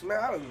 yes, man,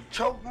 I done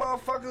choked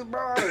motherfuckers,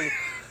 bro. I done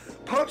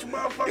punched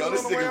motherfuckers Yo,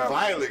 this on the way nigga out.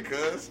 violent,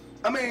 cuz.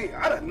 I mean,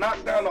 I done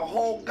knocked down the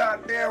whole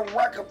goddamn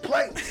rack of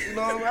plates. You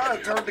know what I mean? I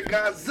done turned to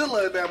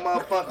Godzilla in that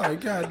motherfucker.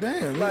 Like,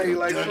 goddamn.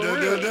 Like Dun, for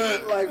dun, real.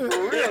 dun, dun. Like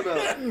for real though.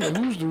 Yeah,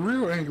 who's the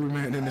real angry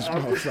man in this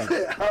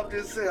motherfucker? I'm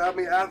just saying. I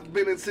mean, I've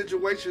been in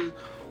situations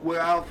where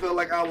I felt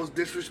like I was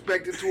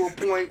disrespected to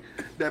a point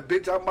that,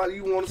 bitch,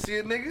 you want to see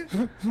a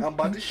nigga? I'm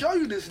about to show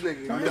you this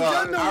nigga. You know?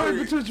 I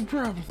know a potential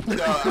problem.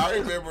 No, I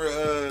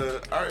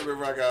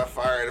remember I got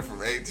fired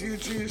from AT&T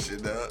and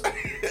shit, dog.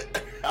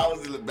 I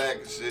was in the back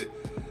and shit.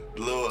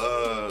 The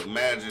little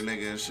manager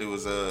nigga and shit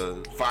was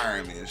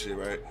firing me and shit,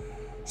 right?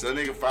 So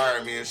the nigga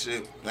fired me and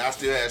shit, and I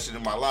still had shit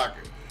in my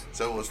locker.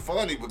 So it was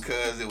funny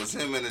because it was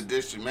him and the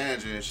district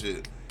manager and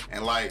shit.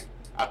 And like,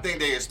 I think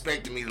they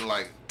expected me to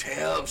like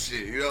tear up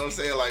shit, you know what I'm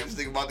saying? Like this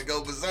nigga about to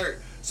go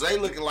berserk. So they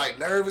looking like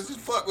nervous as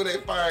fuck when they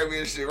fired me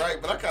and shit, right?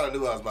 But I kind of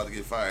knew I was about to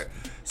get fired.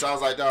 So I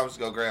was like, dog, I'm just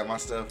gonna grab my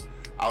stuff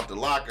out the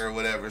locker or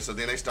whatever. So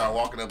then they start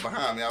walking up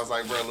behind me. I was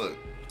like, bro, look,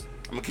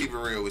 I'm gonna keep it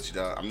real with you,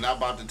 dog. I'm not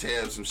about to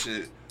tear up some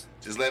shit.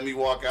 Just let me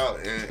walk out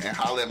and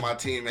holler at my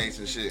teammates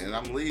and shit, and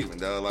I'm leaving,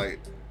 dog. Like,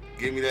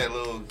 give me that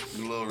little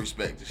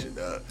respect and shit,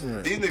 dog.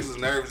 Right. These niggas was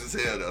nervous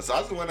as hell, though. So I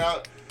just went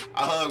out,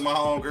 I hugged my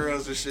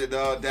homegirls and shit,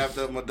 dog. Dapped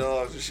up my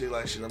dogs and shit,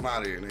 like, shit, I'm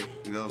out of here, nigga.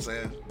 You know what I'm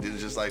saying? Did it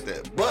just like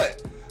that.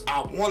 But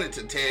I wanted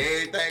to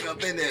tear everything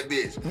up in that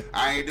bitch.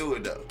 I ain't do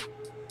it, though.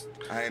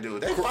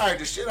 They fired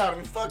the shit out of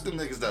me. Fuck them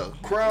niggas, though.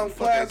 Crown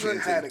Plaza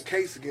had a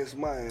case against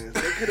my ass.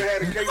 They could have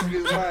had a case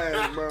against my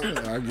ass, bro.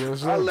 Yeah, I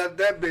guess so. I left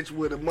that bitch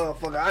with a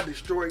motherfucker. I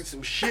destroyed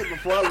some shit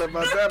before I left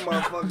out that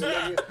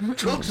motherfucker, nigga.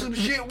 Took some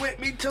shit with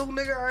me, too,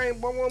 nigga. I ain't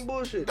one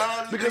bullshit.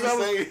 Because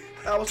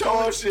I was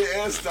told shit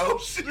and stole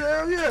shit.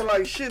 Yeah,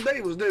 like shit,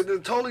 they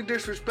totally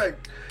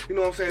disrespect. You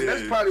know what I'm saying? Yeah.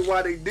 That's probably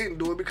why they didn't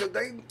do it, because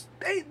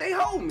they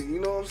hold me. You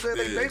know what I'm saying?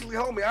 They basically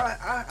hold me.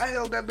 I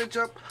held that bitch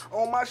up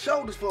on my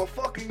shoulders for a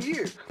fucking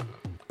year.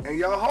 And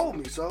y'all hold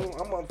me, so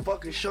I'm gonna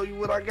fucking show you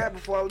what I got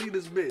before I leave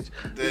this bitch.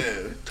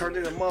 Damn. Turned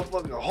into a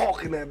motherfucking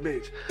hawk in that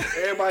bitch.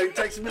 Everybody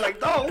texting me like,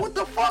 dog, what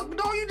the fuck?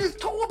 Dog, you just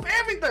tore up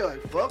everything.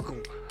 Like, fuck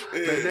them.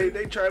 Yeah.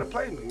 They try to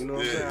play me, you know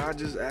what I'm saying? I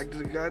just acted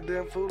a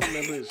goddamn fool in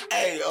that bitch.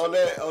 Hey, on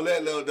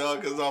that little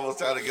dog, because I'm almost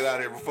trying to get out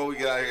of here. Before we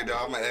get out of here,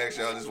 dog, I'm gonna ask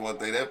y'all this one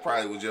thing. That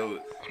probably was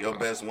your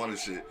best one and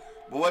shit.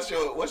 But what's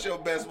your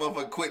best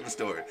motherfucking quitting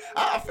story?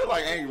 I feel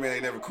like Angry Man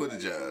ain't never quit a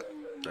job.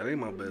 That ain't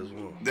my best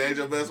one. That ain't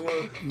your best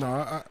one?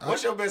 No,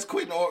 what's your best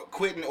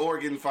quitting or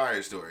getting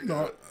fired story? No,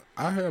 dog?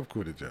 I have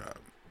quit a job.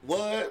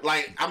 What?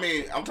 Like, I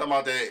mean, I'm talking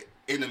about that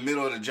in the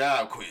middle of the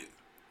job quit.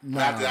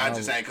 Not that I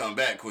just ain't come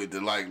back quit.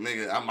 That like,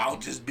 nigga, I'm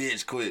out this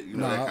bitch quit. You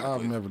know that kind of I've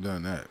quit. never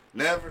done that.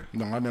 Never?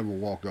 No, I never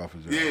walked off a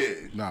job.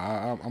 Yeah. No,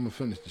 I'm gonna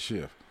finish the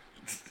shift.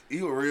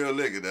 You a real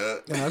nigga,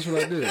 dog. Yeah, that's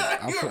what I did.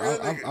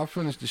 I I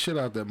finished the shit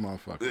out that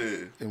motherfucker.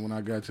 Yeah. And when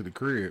I got to the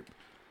crib,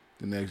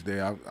 the next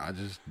day I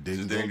just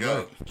didn't Just didn't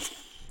go go. back.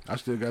 I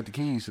still got the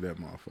keys to that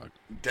motherfucker.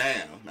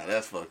 Damn, now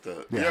that's fucked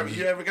up. Yeah,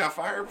 you ever got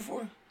fired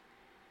before?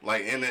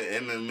 Like in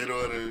the middle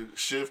of the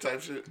shift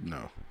type shit?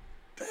 No.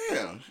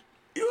 Damn,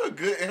 you a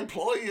good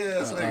employee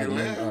ass nigga,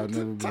 man. I've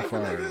never been Type of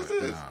fired. nigga is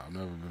this? Nah, I've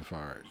never been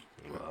fired.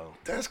 Wow.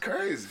 That's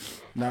crazy.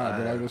 Nah,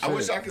 but like I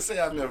wish I could say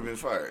I've never been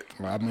fired.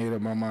 I made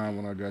up my mind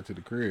when I got to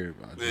the crib.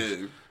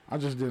 Yeah. I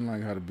just didn't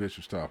like how the bitch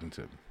was talking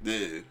to me. Yeah.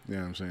 You know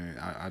what I'm saying?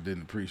 I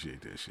didn't appreciate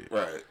that shit.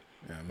 Right.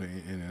 Yeah, I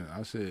mean, and then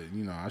I said,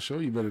 I show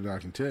you better than I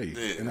can tell you.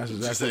 Yeah. And that's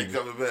Just exactly ain't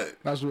coming back.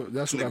 That's what I Nigga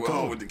went told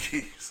home him. with the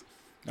keys.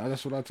 No,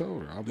 that's what I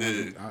told her.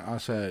 I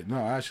said, no,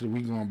 actually,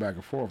 we going back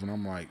and forth. And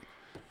I'm like,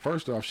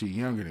 first off, she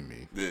younger than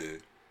me. Yeah.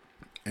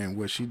 And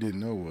what she didn't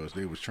know was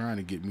they was trying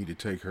to get me to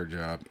take her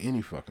job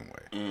any fucking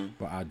way.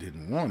 But I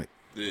didn't want it.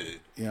 Yeah. You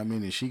know what I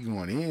mean? And she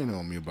going in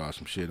on me about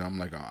some shit. I'm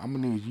like, I'm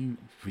going to need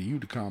you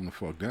to calm the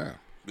fuck down.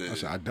 Yeah. I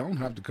said, I don't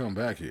have to come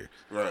back here.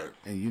 Right.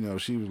 And, you know,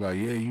 she was like,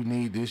 yeah, you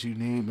need this, you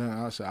need that.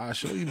 I said, I'll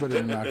show you better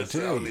than I can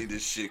tell you. I don't need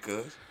this shit,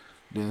 cuz.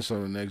 Then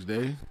so the next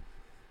day,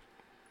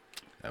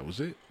 that was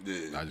it.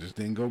 Yeah. I just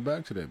didn't go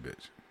back to that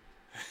bitch.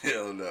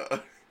 Hell no.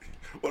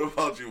 What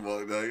about you,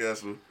 Mark? Now you got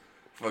some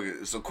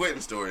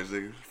quitting stories,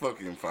 nigga.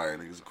 Fucking fire,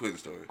 niggas. Quitting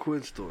stories.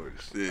 Quit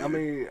stories. Yeah. I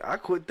mean, I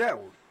quit that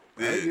one.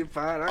 Yeah. I didn't get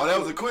fired. That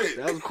was a quit.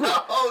 That was a quit.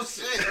 Oh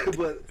shit.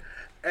 But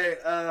hey,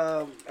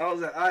 I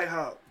was at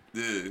IHOP.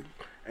 Yeah.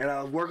 And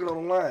I was working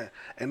on the line,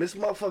 and this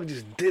motherfucker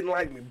just didn't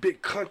like me.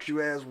 Big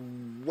country ass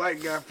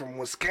white guy from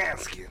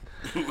Wisconsin,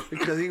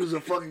 because he was a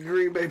fucking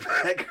Green Bay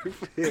Packer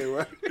fan,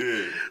 right?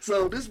 Yeah.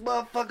 So this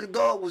motherfucking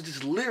dog was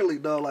just literally,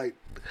 dog, like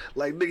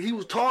nigga, he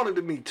was taller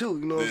than me too.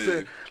 You know what I'm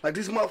saying? Like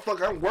this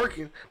motherfucker, I'm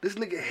working. This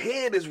nigga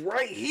head is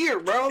right here,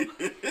 bro.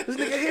 This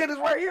nigga head is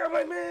right here. I'm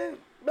like, man,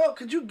 no,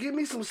 could you give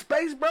me some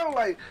space, bro?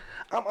 Like,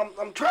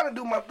 I'm trying to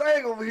do my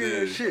thing over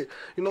here and shit.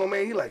 You know what I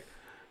mean? He like,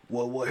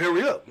 well,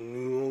 hurry up.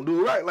 You gonna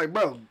do it right. Like,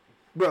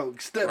 bro,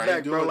 step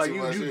back, bro. Like,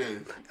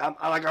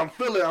 I'm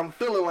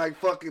feeling like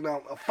fucking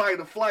a fight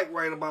or flight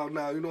right about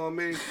now. You know what I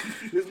mean?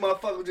 This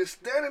motherfucker just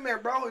standing there,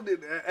 bro. And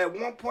at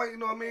one point, you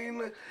know what I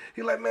mean?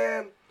 He like,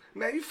 man,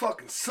 you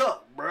fucking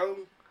suck, bro.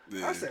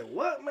 Yeah. I said,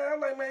 what, man?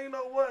 I'm like, man, you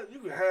know what? You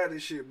can have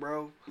this shit,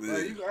 bro. Yeah.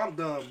 Like, I'm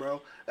done,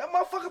 bro. That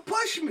motherfucker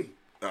pushed me.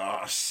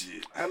 Oh,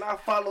 shit. And I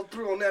followed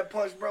through on that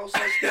punch, bro, so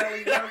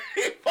scary, bro.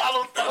 He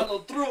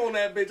followed through on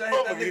that bitch. I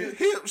hit that nigga.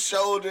 Hip,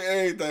 shoulder,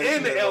 everything.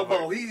 In the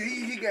elbow.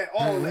 He got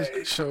all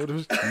that.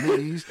 Shoulders,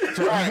 knees.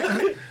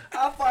 Right.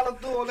 I followed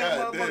through on that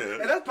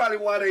motherfucker. And that's probably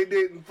why they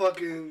didn't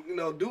fucking,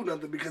 do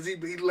nothing, because he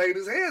laid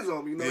his hands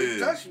on me. He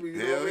touched me. You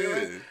know what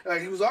I mean?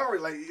 Like, he was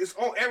already, like, it's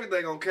on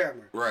everything on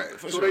camera. Right.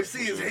 So they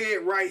see his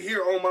head right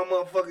here on my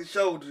motherfucking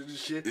shoulders and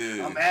shit.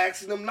 Yeah. I'm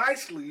asking them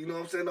nicely. You know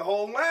what I'm saying? The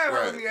whole line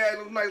right. Me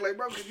asking them nice, like,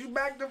 bro, could you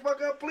back the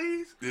fuck up,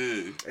 please?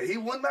 Yeah. And he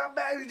would not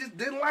back. He just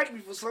didn't like me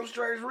for some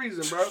strange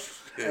reason, bro.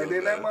 And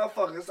then that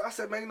motherfucker, I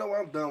said, man, you know what?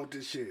 I'm done with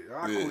this shit.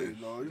 I quit,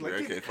 He's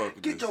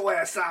like, get your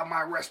ass out of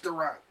my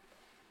restaurant.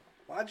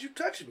 Why'd you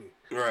touch me?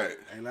 Right.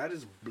 And I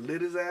just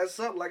lit his ass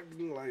up like 4th of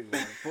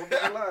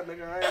July,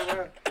 nigga. I ain't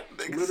lying.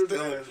 Lit his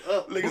ass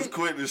up. Niggas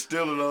quitting and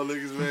stealing on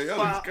niggas, man. Y'all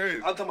niggas crazy.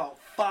 I'm talking about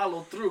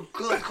follow through.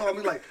 Cuz called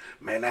me like,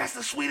 man, that's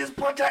the sweetest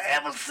punch I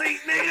ever seen,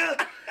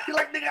 nigga. He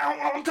like, nigga,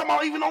 I'm talking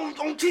about even on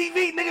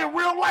TV, nigga, in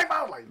real life.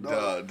 I was like,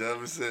 no.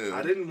 Dumb as hell.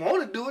 I didn't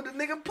want to do it. The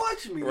nigga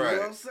punched me. Right. You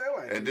know what I'm saying?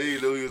 Like, and then you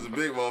knew he was a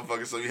big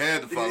motherfucker, so you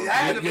had to follow through. You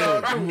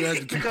had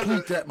to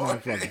complete that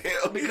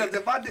motherfucker. Because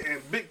if I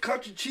didn't, big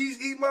country cheese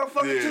eat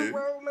motherfucker too,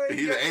 bro, man.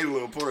 He ate a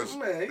little punch.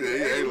 Man, he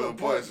ate a little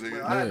punch,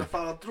 nigga. I had to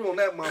follow through on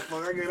that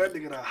motherfucker. I gave that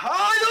nigga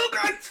the you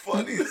got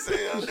funny as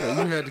hell.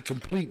 So you had to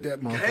complete that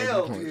motherfucker.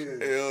 Hell punch.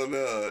 yeah. Hell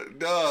no.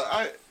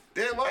 Dog,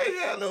 damn, why you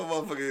got no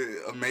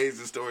motherfucking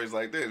amazing stories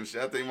like that and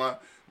shit? I think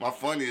my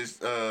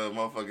funniest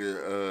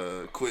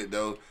motherfucker quit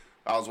though.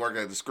 I was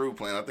working at the screw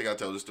plant. I think I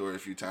told the story a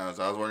few times.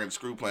 I was working at the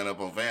screw plant up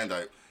on Van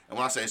Dyke. And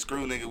when I say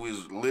screw, nigga, we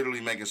was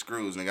literally making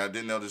screws, nigga. I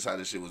didn't know this how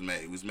this shit was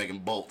made. We was making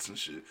bolts and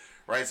shit.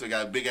 Right? So we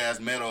got big ass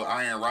metal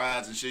iron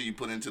rods and shit you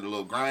put into the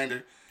little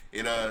grinder.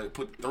 It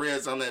put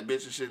threads on that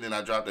bitch and shit, and then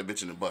I dropped that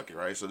bitch in the bucket,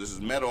 right? So this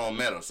is metal on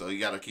metal, so you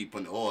gotta keep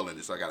putting oil in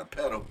it. So I got a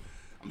pedal.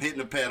 I'm hitting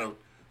the pedal,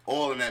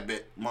 oil in that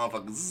bit,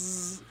 motherfucker,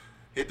 zzz,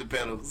 hit the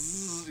pedal,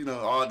 zzz,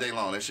 all day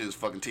long. That shit is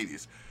fucking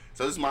tedious.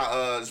 So this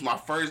is my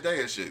first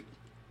day of shit.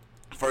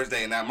 First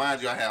day, and now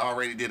mind you, I had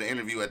already did an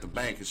interview at the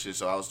bank and shit,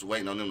 so I was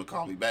waiting on them to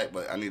call me back,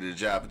 but I needed a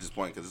job at this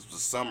point because this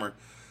was summer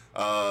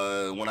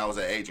when I was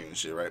at Adrian and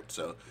shit, right?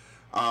 So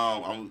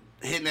I'm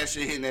hitting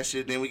that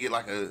shit, then we get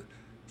like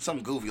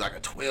something goofy, like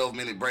a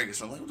 12-minute break or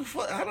something. Like, what the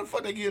fuck? How the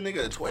fuck they give a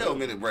nigga a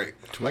 12-minute break?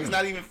 Like, it's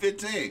not even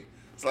 15.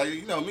 It's like,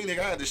 me, nigga,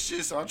 I had this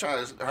shit, so I'm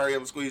trying to hurry up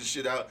and squeeze the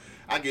shit out.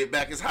 I get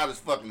back, it's hot as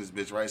fuck in this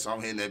bitch, right? So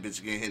I'm hitting that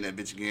bitch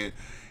again.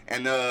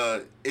 And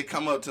it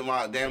come up to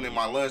damn near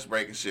my lunch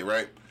break and shit,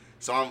 right?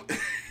 So I'm,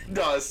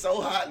 it's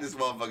so hot in this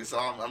motherfucker. So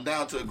I'm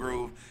down to a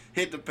groove,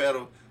 hit the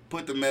pedal,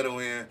 put the metal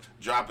in,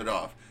 drop it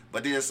off.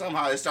 But then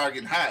somehow it started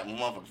getting hot. My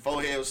motherfucking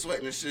forehead was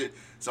sweating and shit.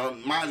 So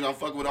mind you, I'm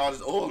fucking with all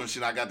this oil and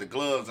shit. I got the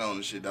gloves on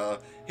and shit,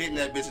 dog. Hitting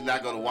that bitch and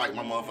not go to wipe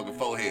my motherfucking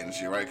forehead and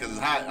shit, right? Because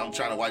it's hot. I'm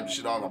trying to wipe the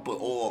shit off. I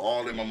put oil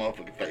all in my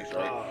motherfucking face,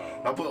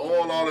 right? I put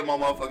oil all in my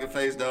motherfucking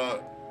face,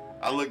 dog.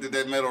 I looked at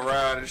that metal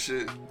rod and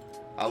shit.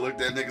 I looked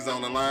at niggas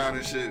on the line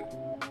and shit.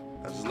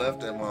 I just left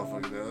that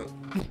motherfucker,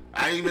 dog.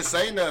 I ain't even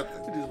say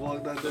nothing. You just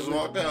walked out. Just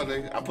walked out,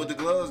 nigga. I put the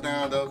gloves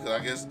down, though, because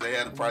I guess they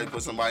had to probably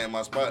put somebody in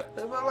my spot.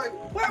 They were like,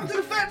 what happened to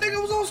the fat nigga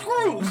who was on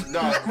screws? No.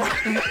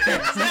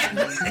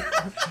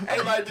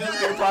 Everybody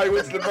just probably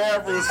went to the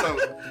bathroom or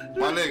something.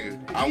 My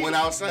nigga, I went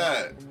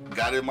outside,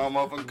 got in my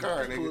motherfucking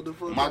car,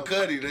 nigga. My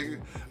cutty,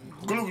 nigga.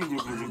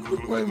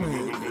 Wait a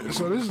minute.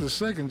 So this is the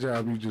second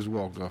job you just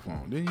walked off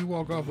on. Didn't you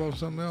walk off on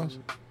something else?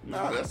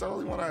 No, that's the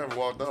only one I ever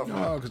walked off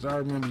on. No, because I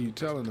remember you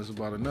telling us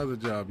about another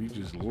job you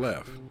just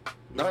left.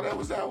 No, that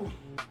was that one.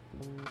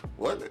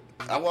 Wasn't it?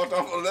 I walked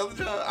off on another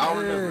job? I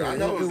don't remember. I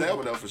know it was that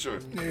one though for sure.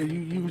 Yeah,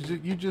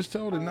 you just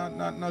told it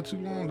not too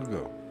long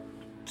ago.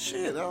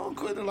 Shit, I don't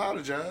quit a lot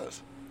of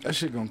jobs. That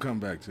shit gonna come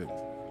back to me.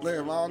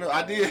 Damn, I don't know.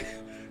 I did.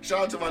 Shout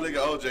out to my nigga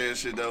OJ and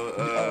shit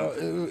though.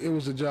 It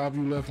was a job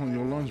you left on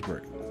your lunch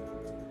break.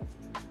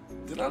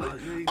 Did I?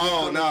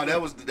 Oh no,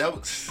 that was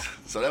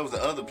so that was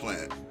the other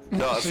plant.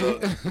 No,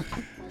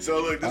 so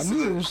look, this I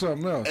knew it was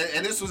something else.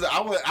 And this was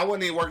I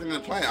wasn't even working in the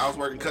plant. I was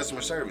working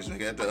customer service,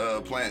 nigga, at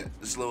the plant,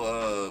 this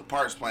little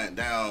parts plant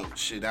down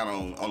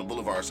on the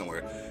boulevard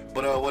somewhere.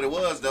 But what it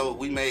was though,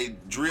 we made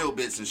drill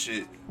bits and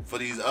shit for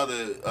these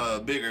other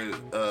bigger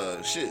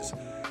shits.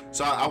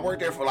 So I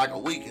worked there for like a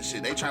week and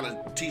shit. They trying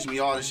to teach me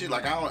all this shit.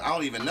 Like I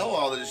don't even know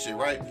all of this shit,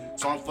 right?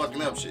 So I'm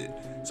fucking up shit.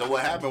 So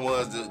what happened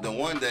was the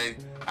one day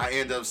I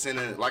end up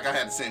sending, like I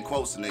had to send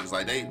quotes to niggas.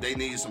 Like they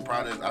needed some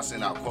products, I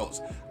sent out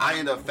quotes. I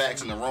end up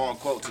faxing the wrong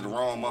quote to the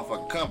wrong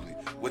motherfucking company,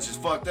 which is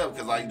fucked up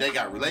because like they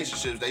got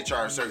relationships, they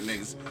charge certain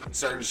niggas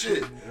certain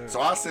shit. So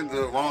I sent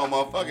the wrong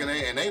motherfucking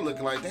and they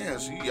looking like, damn,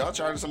 so y'all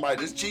charging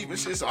somebody this cheap and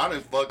shit. So I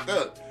done fucked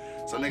up.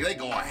 So nigga, they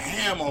going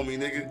ham on me,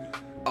 nigga.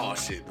 Oh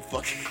shit, the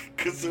fucking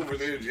Consumers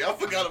Energy. I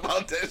forgot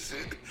about that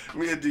shit.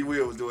 Me and D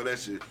Will was doing that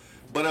shit.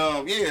 But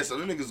yeah, so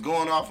them niggas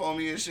going off on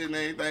me and shit and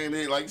everything. And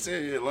they, like you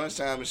said, yeah,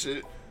 lunchtime and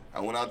shit. I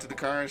went out to the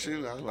car and shit.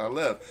 And I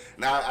left.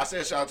 Now I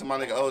said shout out to my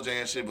nigga OJ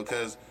and shit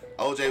because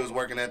OJ was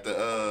working at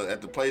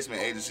the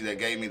placement agency that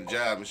gave me the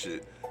job and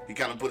shit. He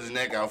kind of put his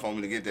neck out for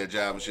me to get that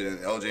job and shit. And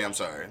OJ, I'm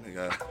sorry,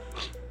 nigga.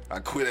 I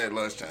quit at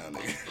lunchtime,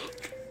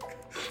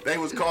 nigga. They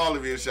was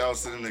calling me and shit. I was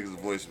sending niggas a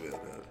voicemail,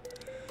 dog.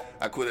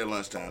 I quit at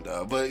lunchtime,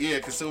 dog. But yeah,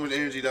 Consumers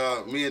Energy,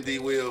 dog. Me and D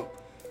Will,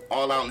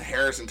 all out in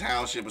Harrison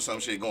Township or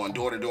some shit, going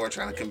door to door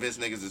trying to convince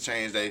niggas to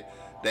change they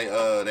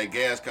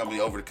gas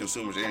company over to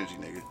Consumers Energy,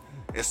 nigga.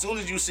 As soon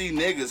as you see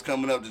niggas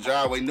coming up the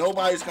driveway,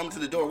 nobody's coming to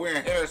the door. We're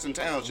in Harrison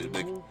Township,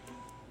 nigga.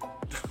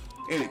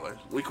 Anyway,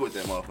 we quit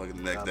that motherfucker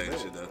the next day and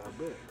shit, though.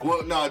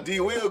 Well, no, D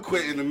Will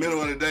quit in the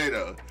middle of the day,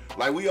 though.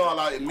 Like, we all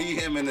out, me,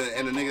 him, and the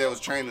nigga that was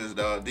training us,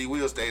 dog. D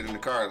Will stayed in the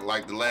car,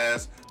 like, the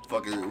last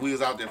fucking, we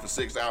was out there for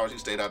 6 hours. He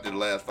stayed out there the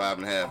last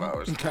 5.5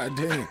 hours. God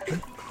damn.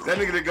 That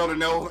nigga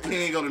didn't he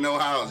ain't go to no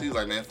house. He was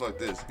like, man, fuck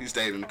this. He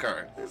stayed in the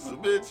car. This is a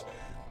bitch.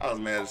 I was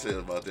mad as hell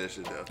about that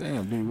shit, though.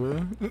 Damn, D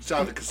Will.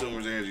 Shout out to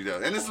Consumers Energy,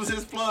 though. And this was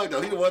his plug,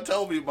 though. He the one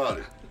told me about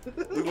it.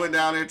 We went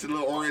down there to the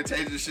little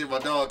orientation shit. My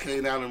dog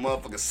came down in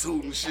motherfucking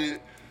suit and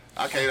shit.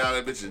 I came down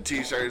there bitch in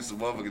t-shirts, some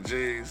motherfucking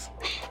jeans.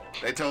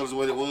 They told us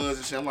what it was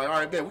and shit. I'm like, all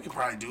right, bet, we can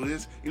probably do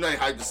this. You know, they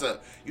hyped us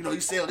up. You know, you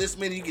sell this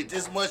many, you get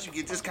this much, you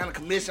get this kind of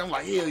commission. I'm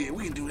like, hell yeah,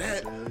 we can do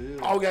that.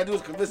 All we gotta do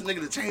is convince a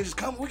nigga to change his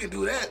company. We can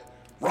do that.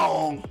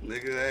 Wrong.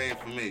 Nigga, that ain't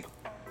for me.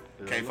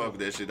 Can't fuck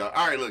with that shit, dog.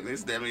 All right, look,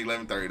 it's damn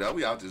 11:30, dog.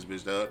 We out this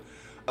bitch, dog.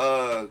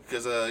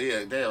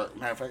 Yeah, damn,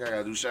 matter of fact, I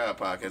gotta do Shy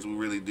Podcast. We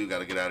really do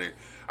gotta get out of here.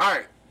 All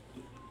right.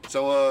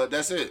 So,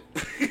 that's it.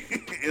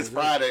 It's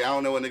Friday. I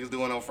don't know what niggas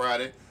doing on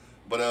Friday.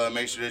 But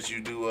make sure that you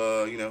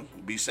do,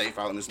 be safe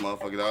out in this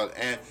motherfucker, dog.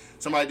 And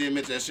somebody did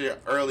mention that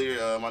shit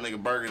earlier. My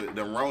nigga Burger,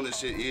 the Rona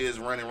shit is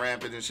running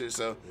rampant and shit.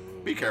 So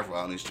be careful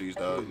out in these streets,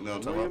 dog. You know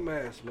what I'm talking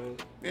about? Mask, man.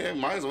 Yeah,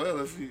 might as well.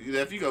 If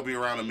you go be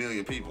around 1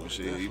 million people and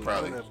shit, you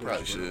probably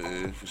should,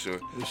 yeah, for sure.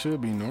 It should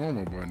be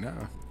normal by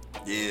now.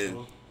 Yeah.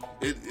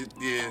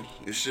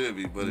 It should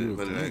be, but it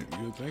ain't.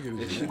 You'd think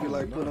it should be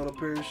like putting on a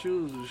pair of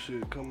shoes and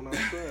shit coming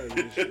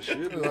outside. It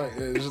should be like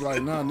it's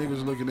like nah,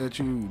 niggas looking at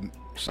you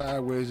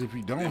sideways if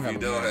you don't have. If you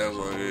don't have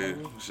one, yeah,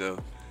 for sure.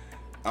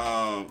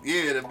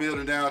 Yeah, the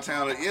building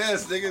downtown.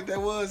 Yes, nigga,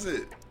 that was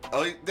it.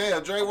 Oh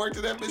damn, Dre worked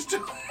at that bitch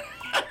too.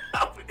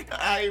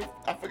 I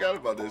forgot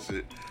about that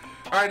shit.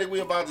 All right, nigga, we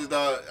about this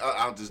dog.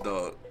 Out this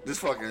dog.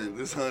 This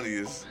honey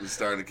is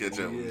starting to catch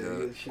up with me,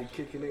 dog. Yeah, shit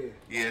kicking in.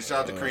 Yeah, shout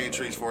out to Cream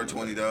Trees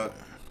 420, dog.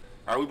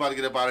 All right, we about to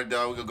get up out of here,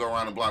 dog. We gonna go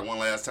around the block one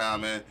last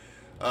time, man.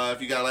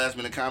 If you got a last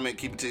minute comment,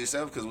 keep it to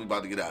yourself because we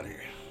about to get out of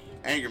here.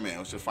 Anger Man,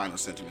 what's your final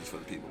sentiments for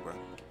the people, bro?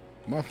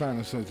 My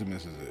final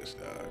sentiments is this,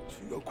 dog.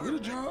 You go quit a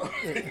job.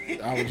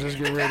 I was just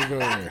getting ready to go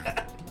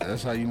there.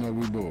 That's how you know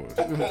we boys.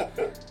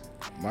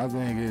 My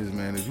thing is,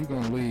 man, if you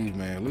gonna leave,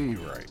 man,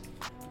 leave right.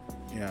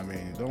 You know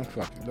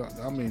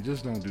what I mean?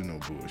 Just don't do no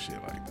bullshit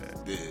like that.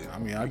 Yeah. I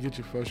mean, I get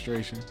your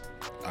frustration.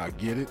 I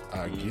get it.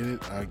 I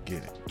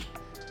get it.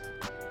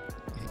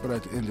 But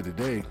at the end of the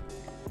day,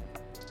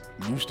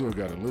 you still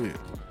gotta live.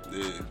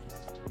 Yeah.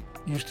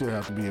 You still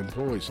have to be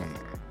employed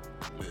somewhere.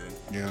 Yeah.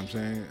 You know what I'm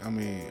saying? I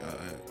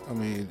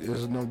mean,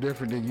 it's no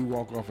different than you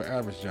walk off an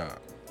average job.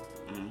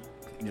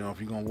 Mm-hmm. You know,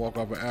 if you're gonna walk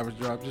off an average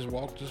job, just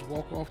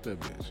walk off that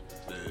bitch.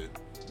 Yeah.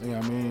 Yeah,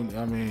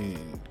 I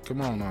mean,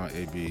 come on now,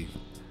 AB.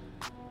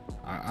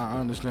 I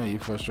understand your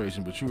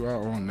frustration, but you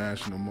are on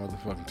national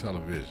motherfucking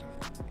television.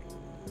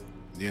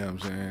 You know what I'm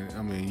saying?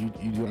 I mean,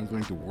 you don't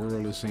think the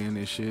world is seeing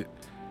this shit?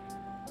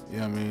 You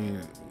know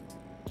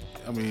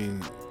what I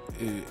mean?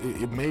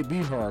 it may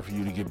be hard for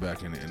you to get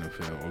back in the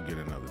NFL or get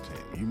another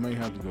team. You may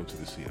have to go to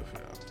the CFL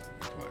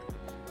and play.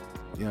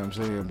 You know what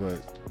I'm saying?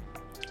 But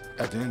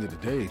at the end of the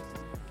day,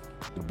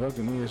 the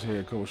Buccaneers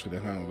head coach should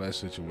have handled that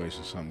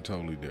situation something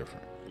totally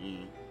different.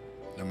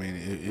 I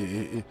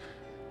mean,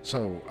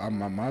 so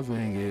my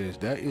thing is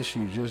that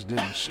issue just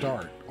didn't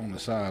start on the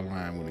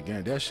sideline with the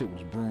game. That shit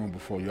was brewing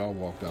before y'all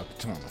walked out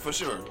the tunnel. For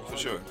sure.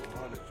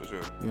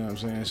 You know what I'm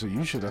saying? So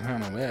you should have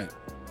handled that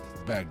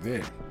back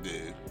then. Yeah.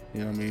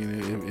 You know what I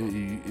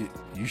mean?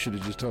 You should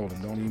have just told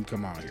them, don't even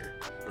come out here.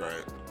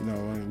 Right. You know,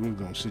 and we're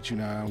going to sit you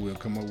down. We'll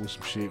come up with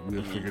some shit.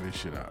 We'll figure this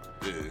shit out.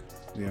 Yeah.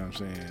 You know what I'm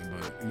saying?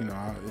 But, you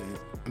know,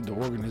 the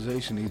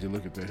organization needs to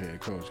look at their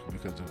head coach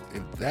because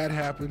if that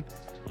happened,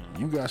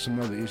 you got some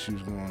other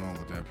issues going on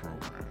with that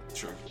program.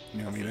 Sure. You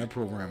know what I mean? That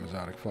program is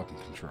out of fucking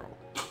control.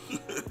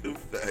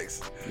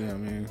 Facts. You know what I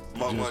mean?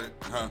 My money,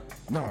 huh?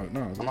 No.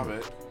 My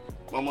bad.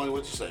 My money,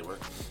 what you say, bro?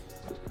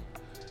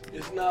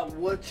 It's not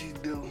what you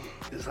do,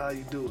 it's how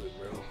you do it,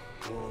 bro.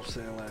 You know what I'm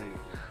saying?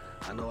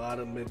 Like, I know I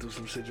done been through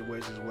some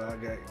situations where I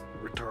got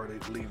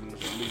retarded leaving the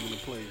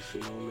place.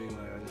 You know what I mean?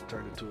 Like, I just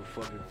turned into a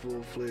fucking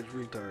full-fledged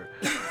retard.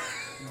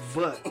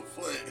 But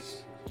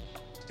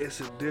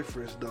it's a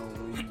difference, though,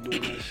 when you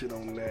doing that shit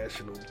on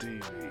national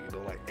TV. You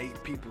know, like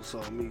 8 people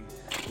saw me.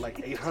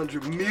 Like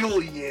 800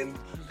 million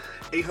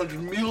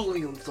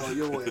saw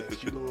your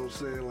ass. You know what I'm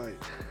saying?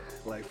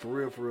 Like for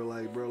real,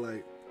 like, bro,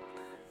 like,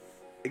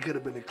 it could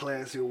have been a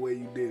classier way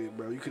you did it,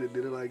 bro. You could have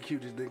did it like Q,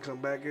 just didn't come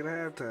back at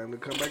halftime, then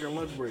come back on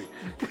lunch break.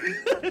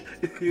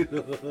 You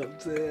know what I'm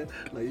saying?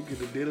 Like, you could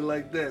have did it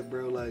like that,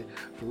 bro. Like,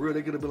 for real,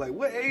 they could have been like,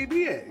 where AD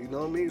at? You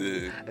know what I mean?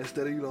 Yeah.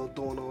 Instead of, you know,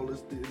 throwing all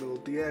this, you know,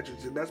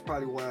 theatrics. And that's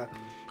probably why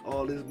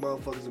all these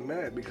motherfuckers are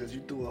mad, because you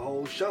threw a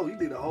whole show. You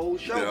did a whole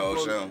show.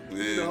 You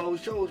did a whole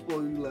show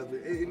before you left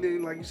it. And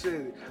then, like you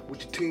said,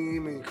 with your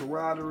team and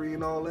camaraderie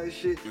and all that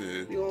shit,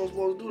 you don't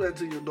supposed to do that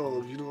to your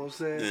dogs. You know what I'm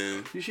saying?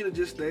 Yeah. You should have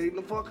just stayed in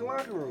the fucking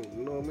locker room.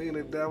 You know what I mean?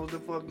 If that was the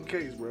fucking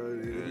case, bro.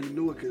 And you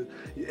knew it, because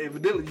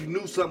evidently you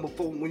knew something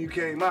before when you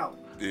came out.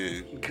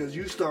 Yeah. Because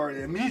you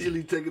started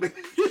immediately taking that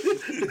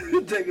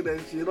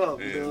shit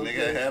off. You know what I'm Nigga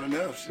saying? had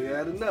enough shit. They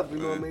had enough, you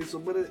know what I mean? So,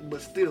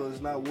 but still,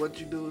 it's not what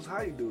you do, it's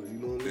how you do it. You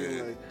know what I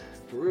mean? Like,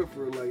 for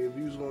real, like, if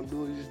you was gonna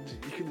do it,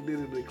 you could have did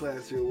it in a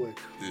classier way.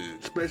 Yeah.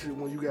 Especially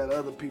when you got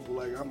other people,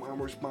 like,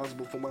 I'm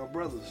responsible for my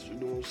brothers, you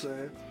know what I'm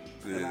saying?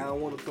 Yeah. And I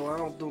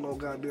don't do no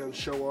goddamn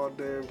show out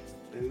there.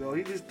 And, you know,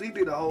 he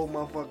did a whole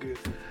motherfucking,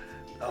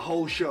 a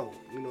whole show,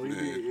 you know, he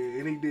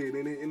did,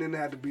 and it didn't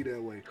have to be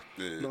that way.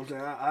 You know what I'm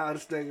saying? I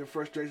understand your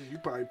frustrations. You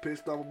probably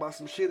pissed off about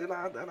some shit, and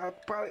I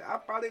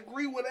probably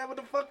agree with whatever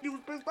the fuck you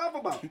was pissed off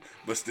about.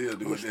 But still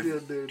do it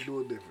different. Still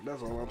do it different.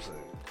 That's all I'm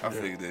saying. I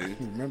figured that.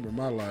 Remember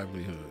my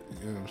livelihood,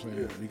 you know what I'm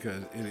saying?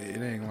 Because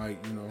it ain't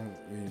like, you know,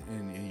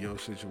 in your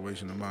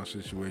situation or my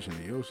situation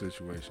or your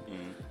situation.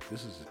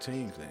 This is a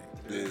team thing.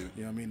 Yeah. You know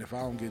what I mean? If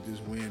I don't get this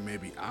win,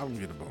 maybe I don't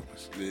get a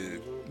bonus. Yeah. You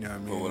know what I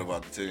mean? But what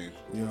about the team?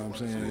 You know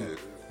what I'm saying? Yeah.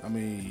 I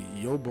mean,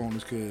 your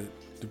bonus could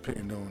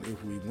depend on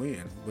if we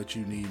win, but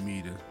you need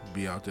me to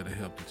be out there to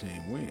help the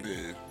team win.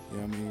 Yeah. You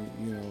know what I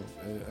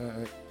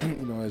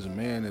mean? You know, as a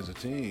man, as a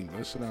team,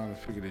 let's sit down and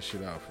figure this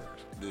shit out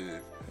first. Yeah.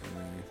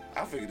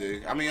 I figured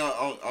that. I mean,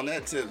 on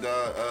that tip,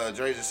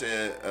 Dre just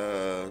said,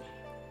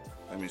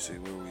 let me see,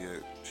 where we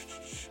at?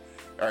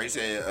 All right, he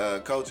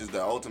said, coach is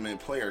the ultimate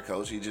player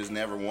coach. He just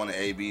never wanted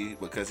AB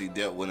because he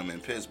dealt with him in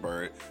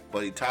Pittsburgh,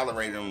 but he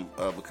tolerated him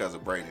because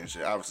of Brady and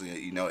shit. Obviously,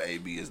 you know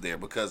AB is there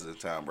because of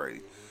Tom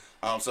Brady.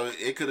 So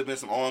it could have been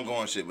some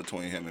ongoing shit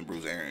between him and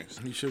Bruce Arians.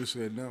 He should have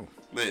said no.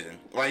 Yeah,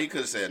 like he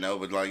could have said no,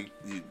 but like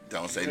you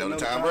don't say no to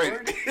Tom Brady.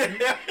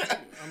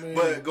 I mean,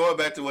 But going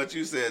back to what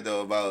you said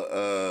though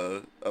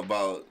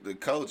about the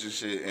coach and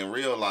shit in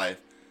real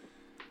life,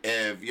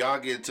 if y'all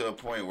get to a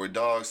point where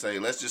dogs say,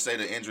 let's just say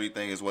the injury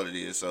thing is what it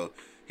is. So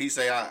he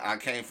say I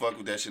can't fuck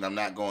with that shit. I'm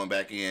not going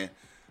back in.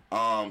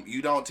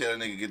 You don't tell a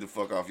nigga get the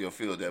fuck off your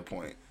field at that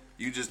point.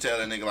 You just tell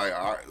that nigga like,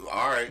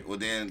 all right, well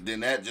then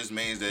that just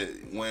means that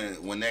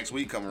when next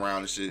week come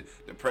around and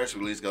shit, the press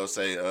release go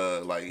say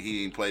like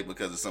he ain't played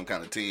because of some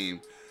kind of team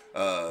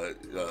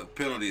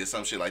penalty or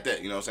some shit like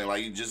that. You know what I'm saying?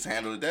 Like you just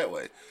handle it that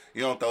way.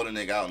 You don't throw the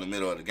nigga out in the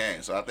middle of the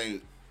game. So I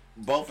think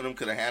both of them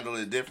could have handled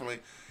it differently.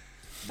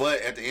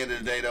 But at the end of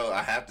the day though,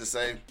 I have to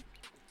say,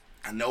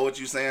 I know what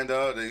you saying,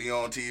 dog, that you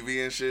on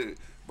TV and shit.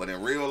 But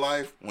in real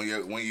life, when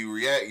you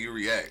react, you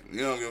react.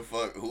 You don't give a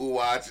fuck who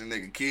watching,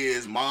 nigga,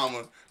 kids,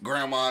 mama,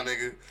 grandma,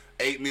 nigga,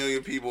 8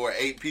 million people or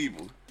 8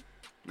 people.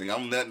 Nigga,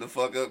 I'm nutting the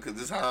fuck up because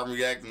this is how I'm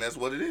reacting. That's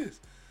what it is.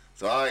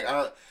 So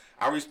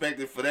I respect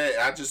it for that.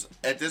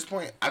 At this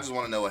point, I just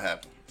want to know what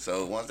happened.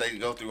 So once they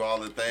go through all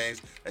the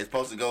things, they're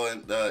supposed to go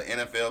in, the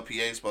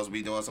NFLPA is supposed to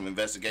be doing some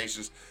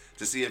investigations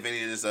to see if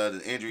any of this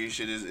the injury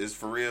shit is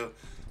for real.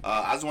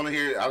 I just want to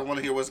hear. I want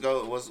to hear what's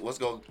going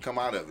to come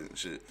out of it and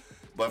shit.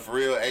 But for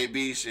real,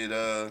 AB shit,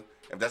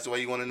 if that's the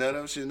way you want to nut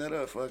up, shit, nut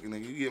up. Fucking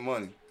nigga, you get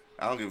money.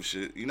 I don't give a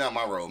shit. You're not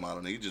my role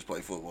model, nigga. You just play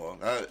football.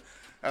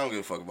 I don't give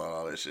a fuck about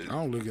all that shit. I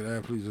don't look at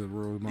athletes as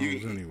role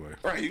models anyway.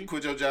 Right, you can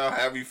quit your job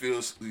however you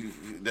feel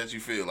that you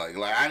feel like.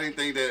 Like, I didn't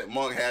think that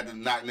Monk had to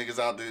knock niggas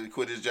out to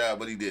quit his job,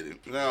 but he did it.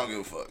 I don't give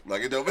a fuck.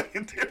 Like, it don't make a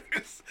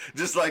difference.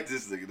 Just like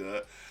this nigga,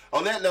 dog.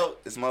 On that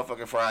note, it's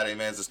motherfucking Friday,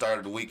 man. It's the start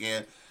of the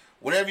weekend.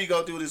 Whatever you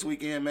go through this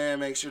weekend,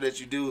 man, make sure that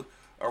you do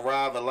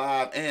arrive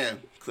alive and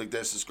click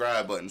that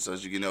subscribe button so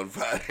that you get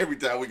notified every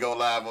time we go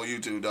live on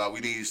YouTube, dog. We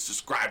need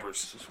subscribers.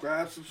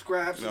 Subscribe. You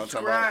know what I'm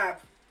talking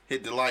about?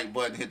 Hit the like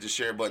button, hit the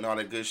share button, all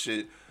that good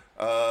shit.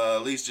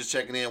 Least just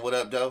checking in. What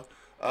up, though?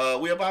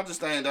 We about this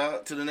thing,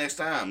 dog. Till the next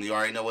time. You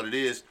already know what it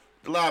is.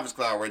 The Livest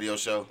Cloud Radio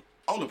Show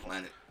on the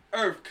planet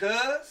Earth,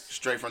 cuz.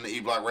 Straight from the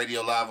E-Block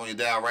Radio live on your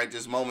dial right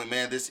this moment,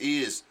 man. This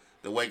is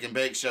the Wake and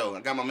Bake Show. I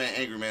got my man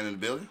Angry Man in the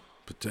building.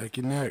 Protect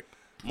your neck.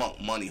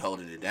 Monk Money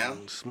holding it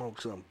down.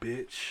 Smoke some,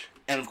 bitch.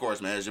 And of course,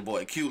 man, it's your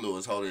boy Q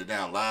Lewis holding it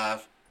down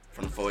live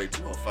from the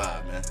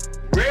 48205, man.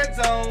 Red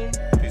Zone.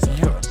 Peace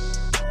out.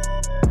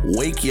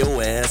 Wake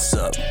your ass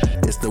up.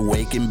 It's the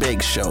Wake and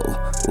Bake Show,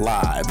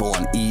 live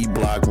on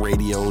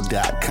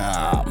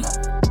eblockradio.com.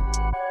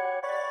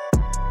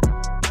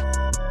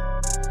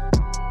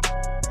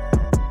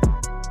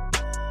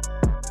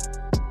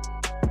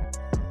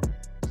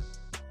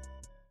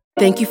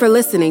 Thank you for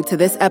listening to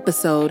this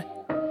episode.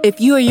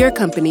 If you or your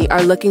company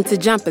are looking to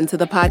jump into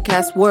the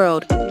podcast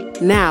world,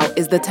 now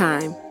is the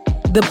time.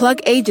 The Plug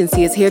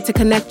Agency is here to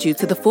connect you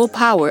to the full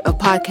power of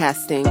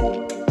podcasting.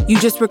 You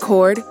just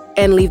record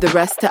and leave the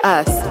rest to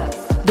us.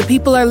 The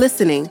people are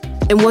listening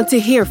and want to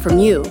hear from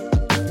you.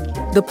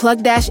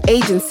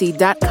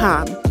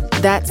 Theplug-agency.com.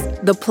 That's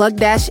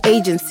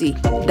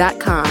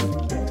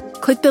theplug-agency.com.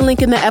 Click the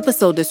link in the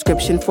episode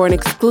description for an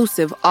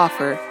exclusive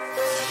offer.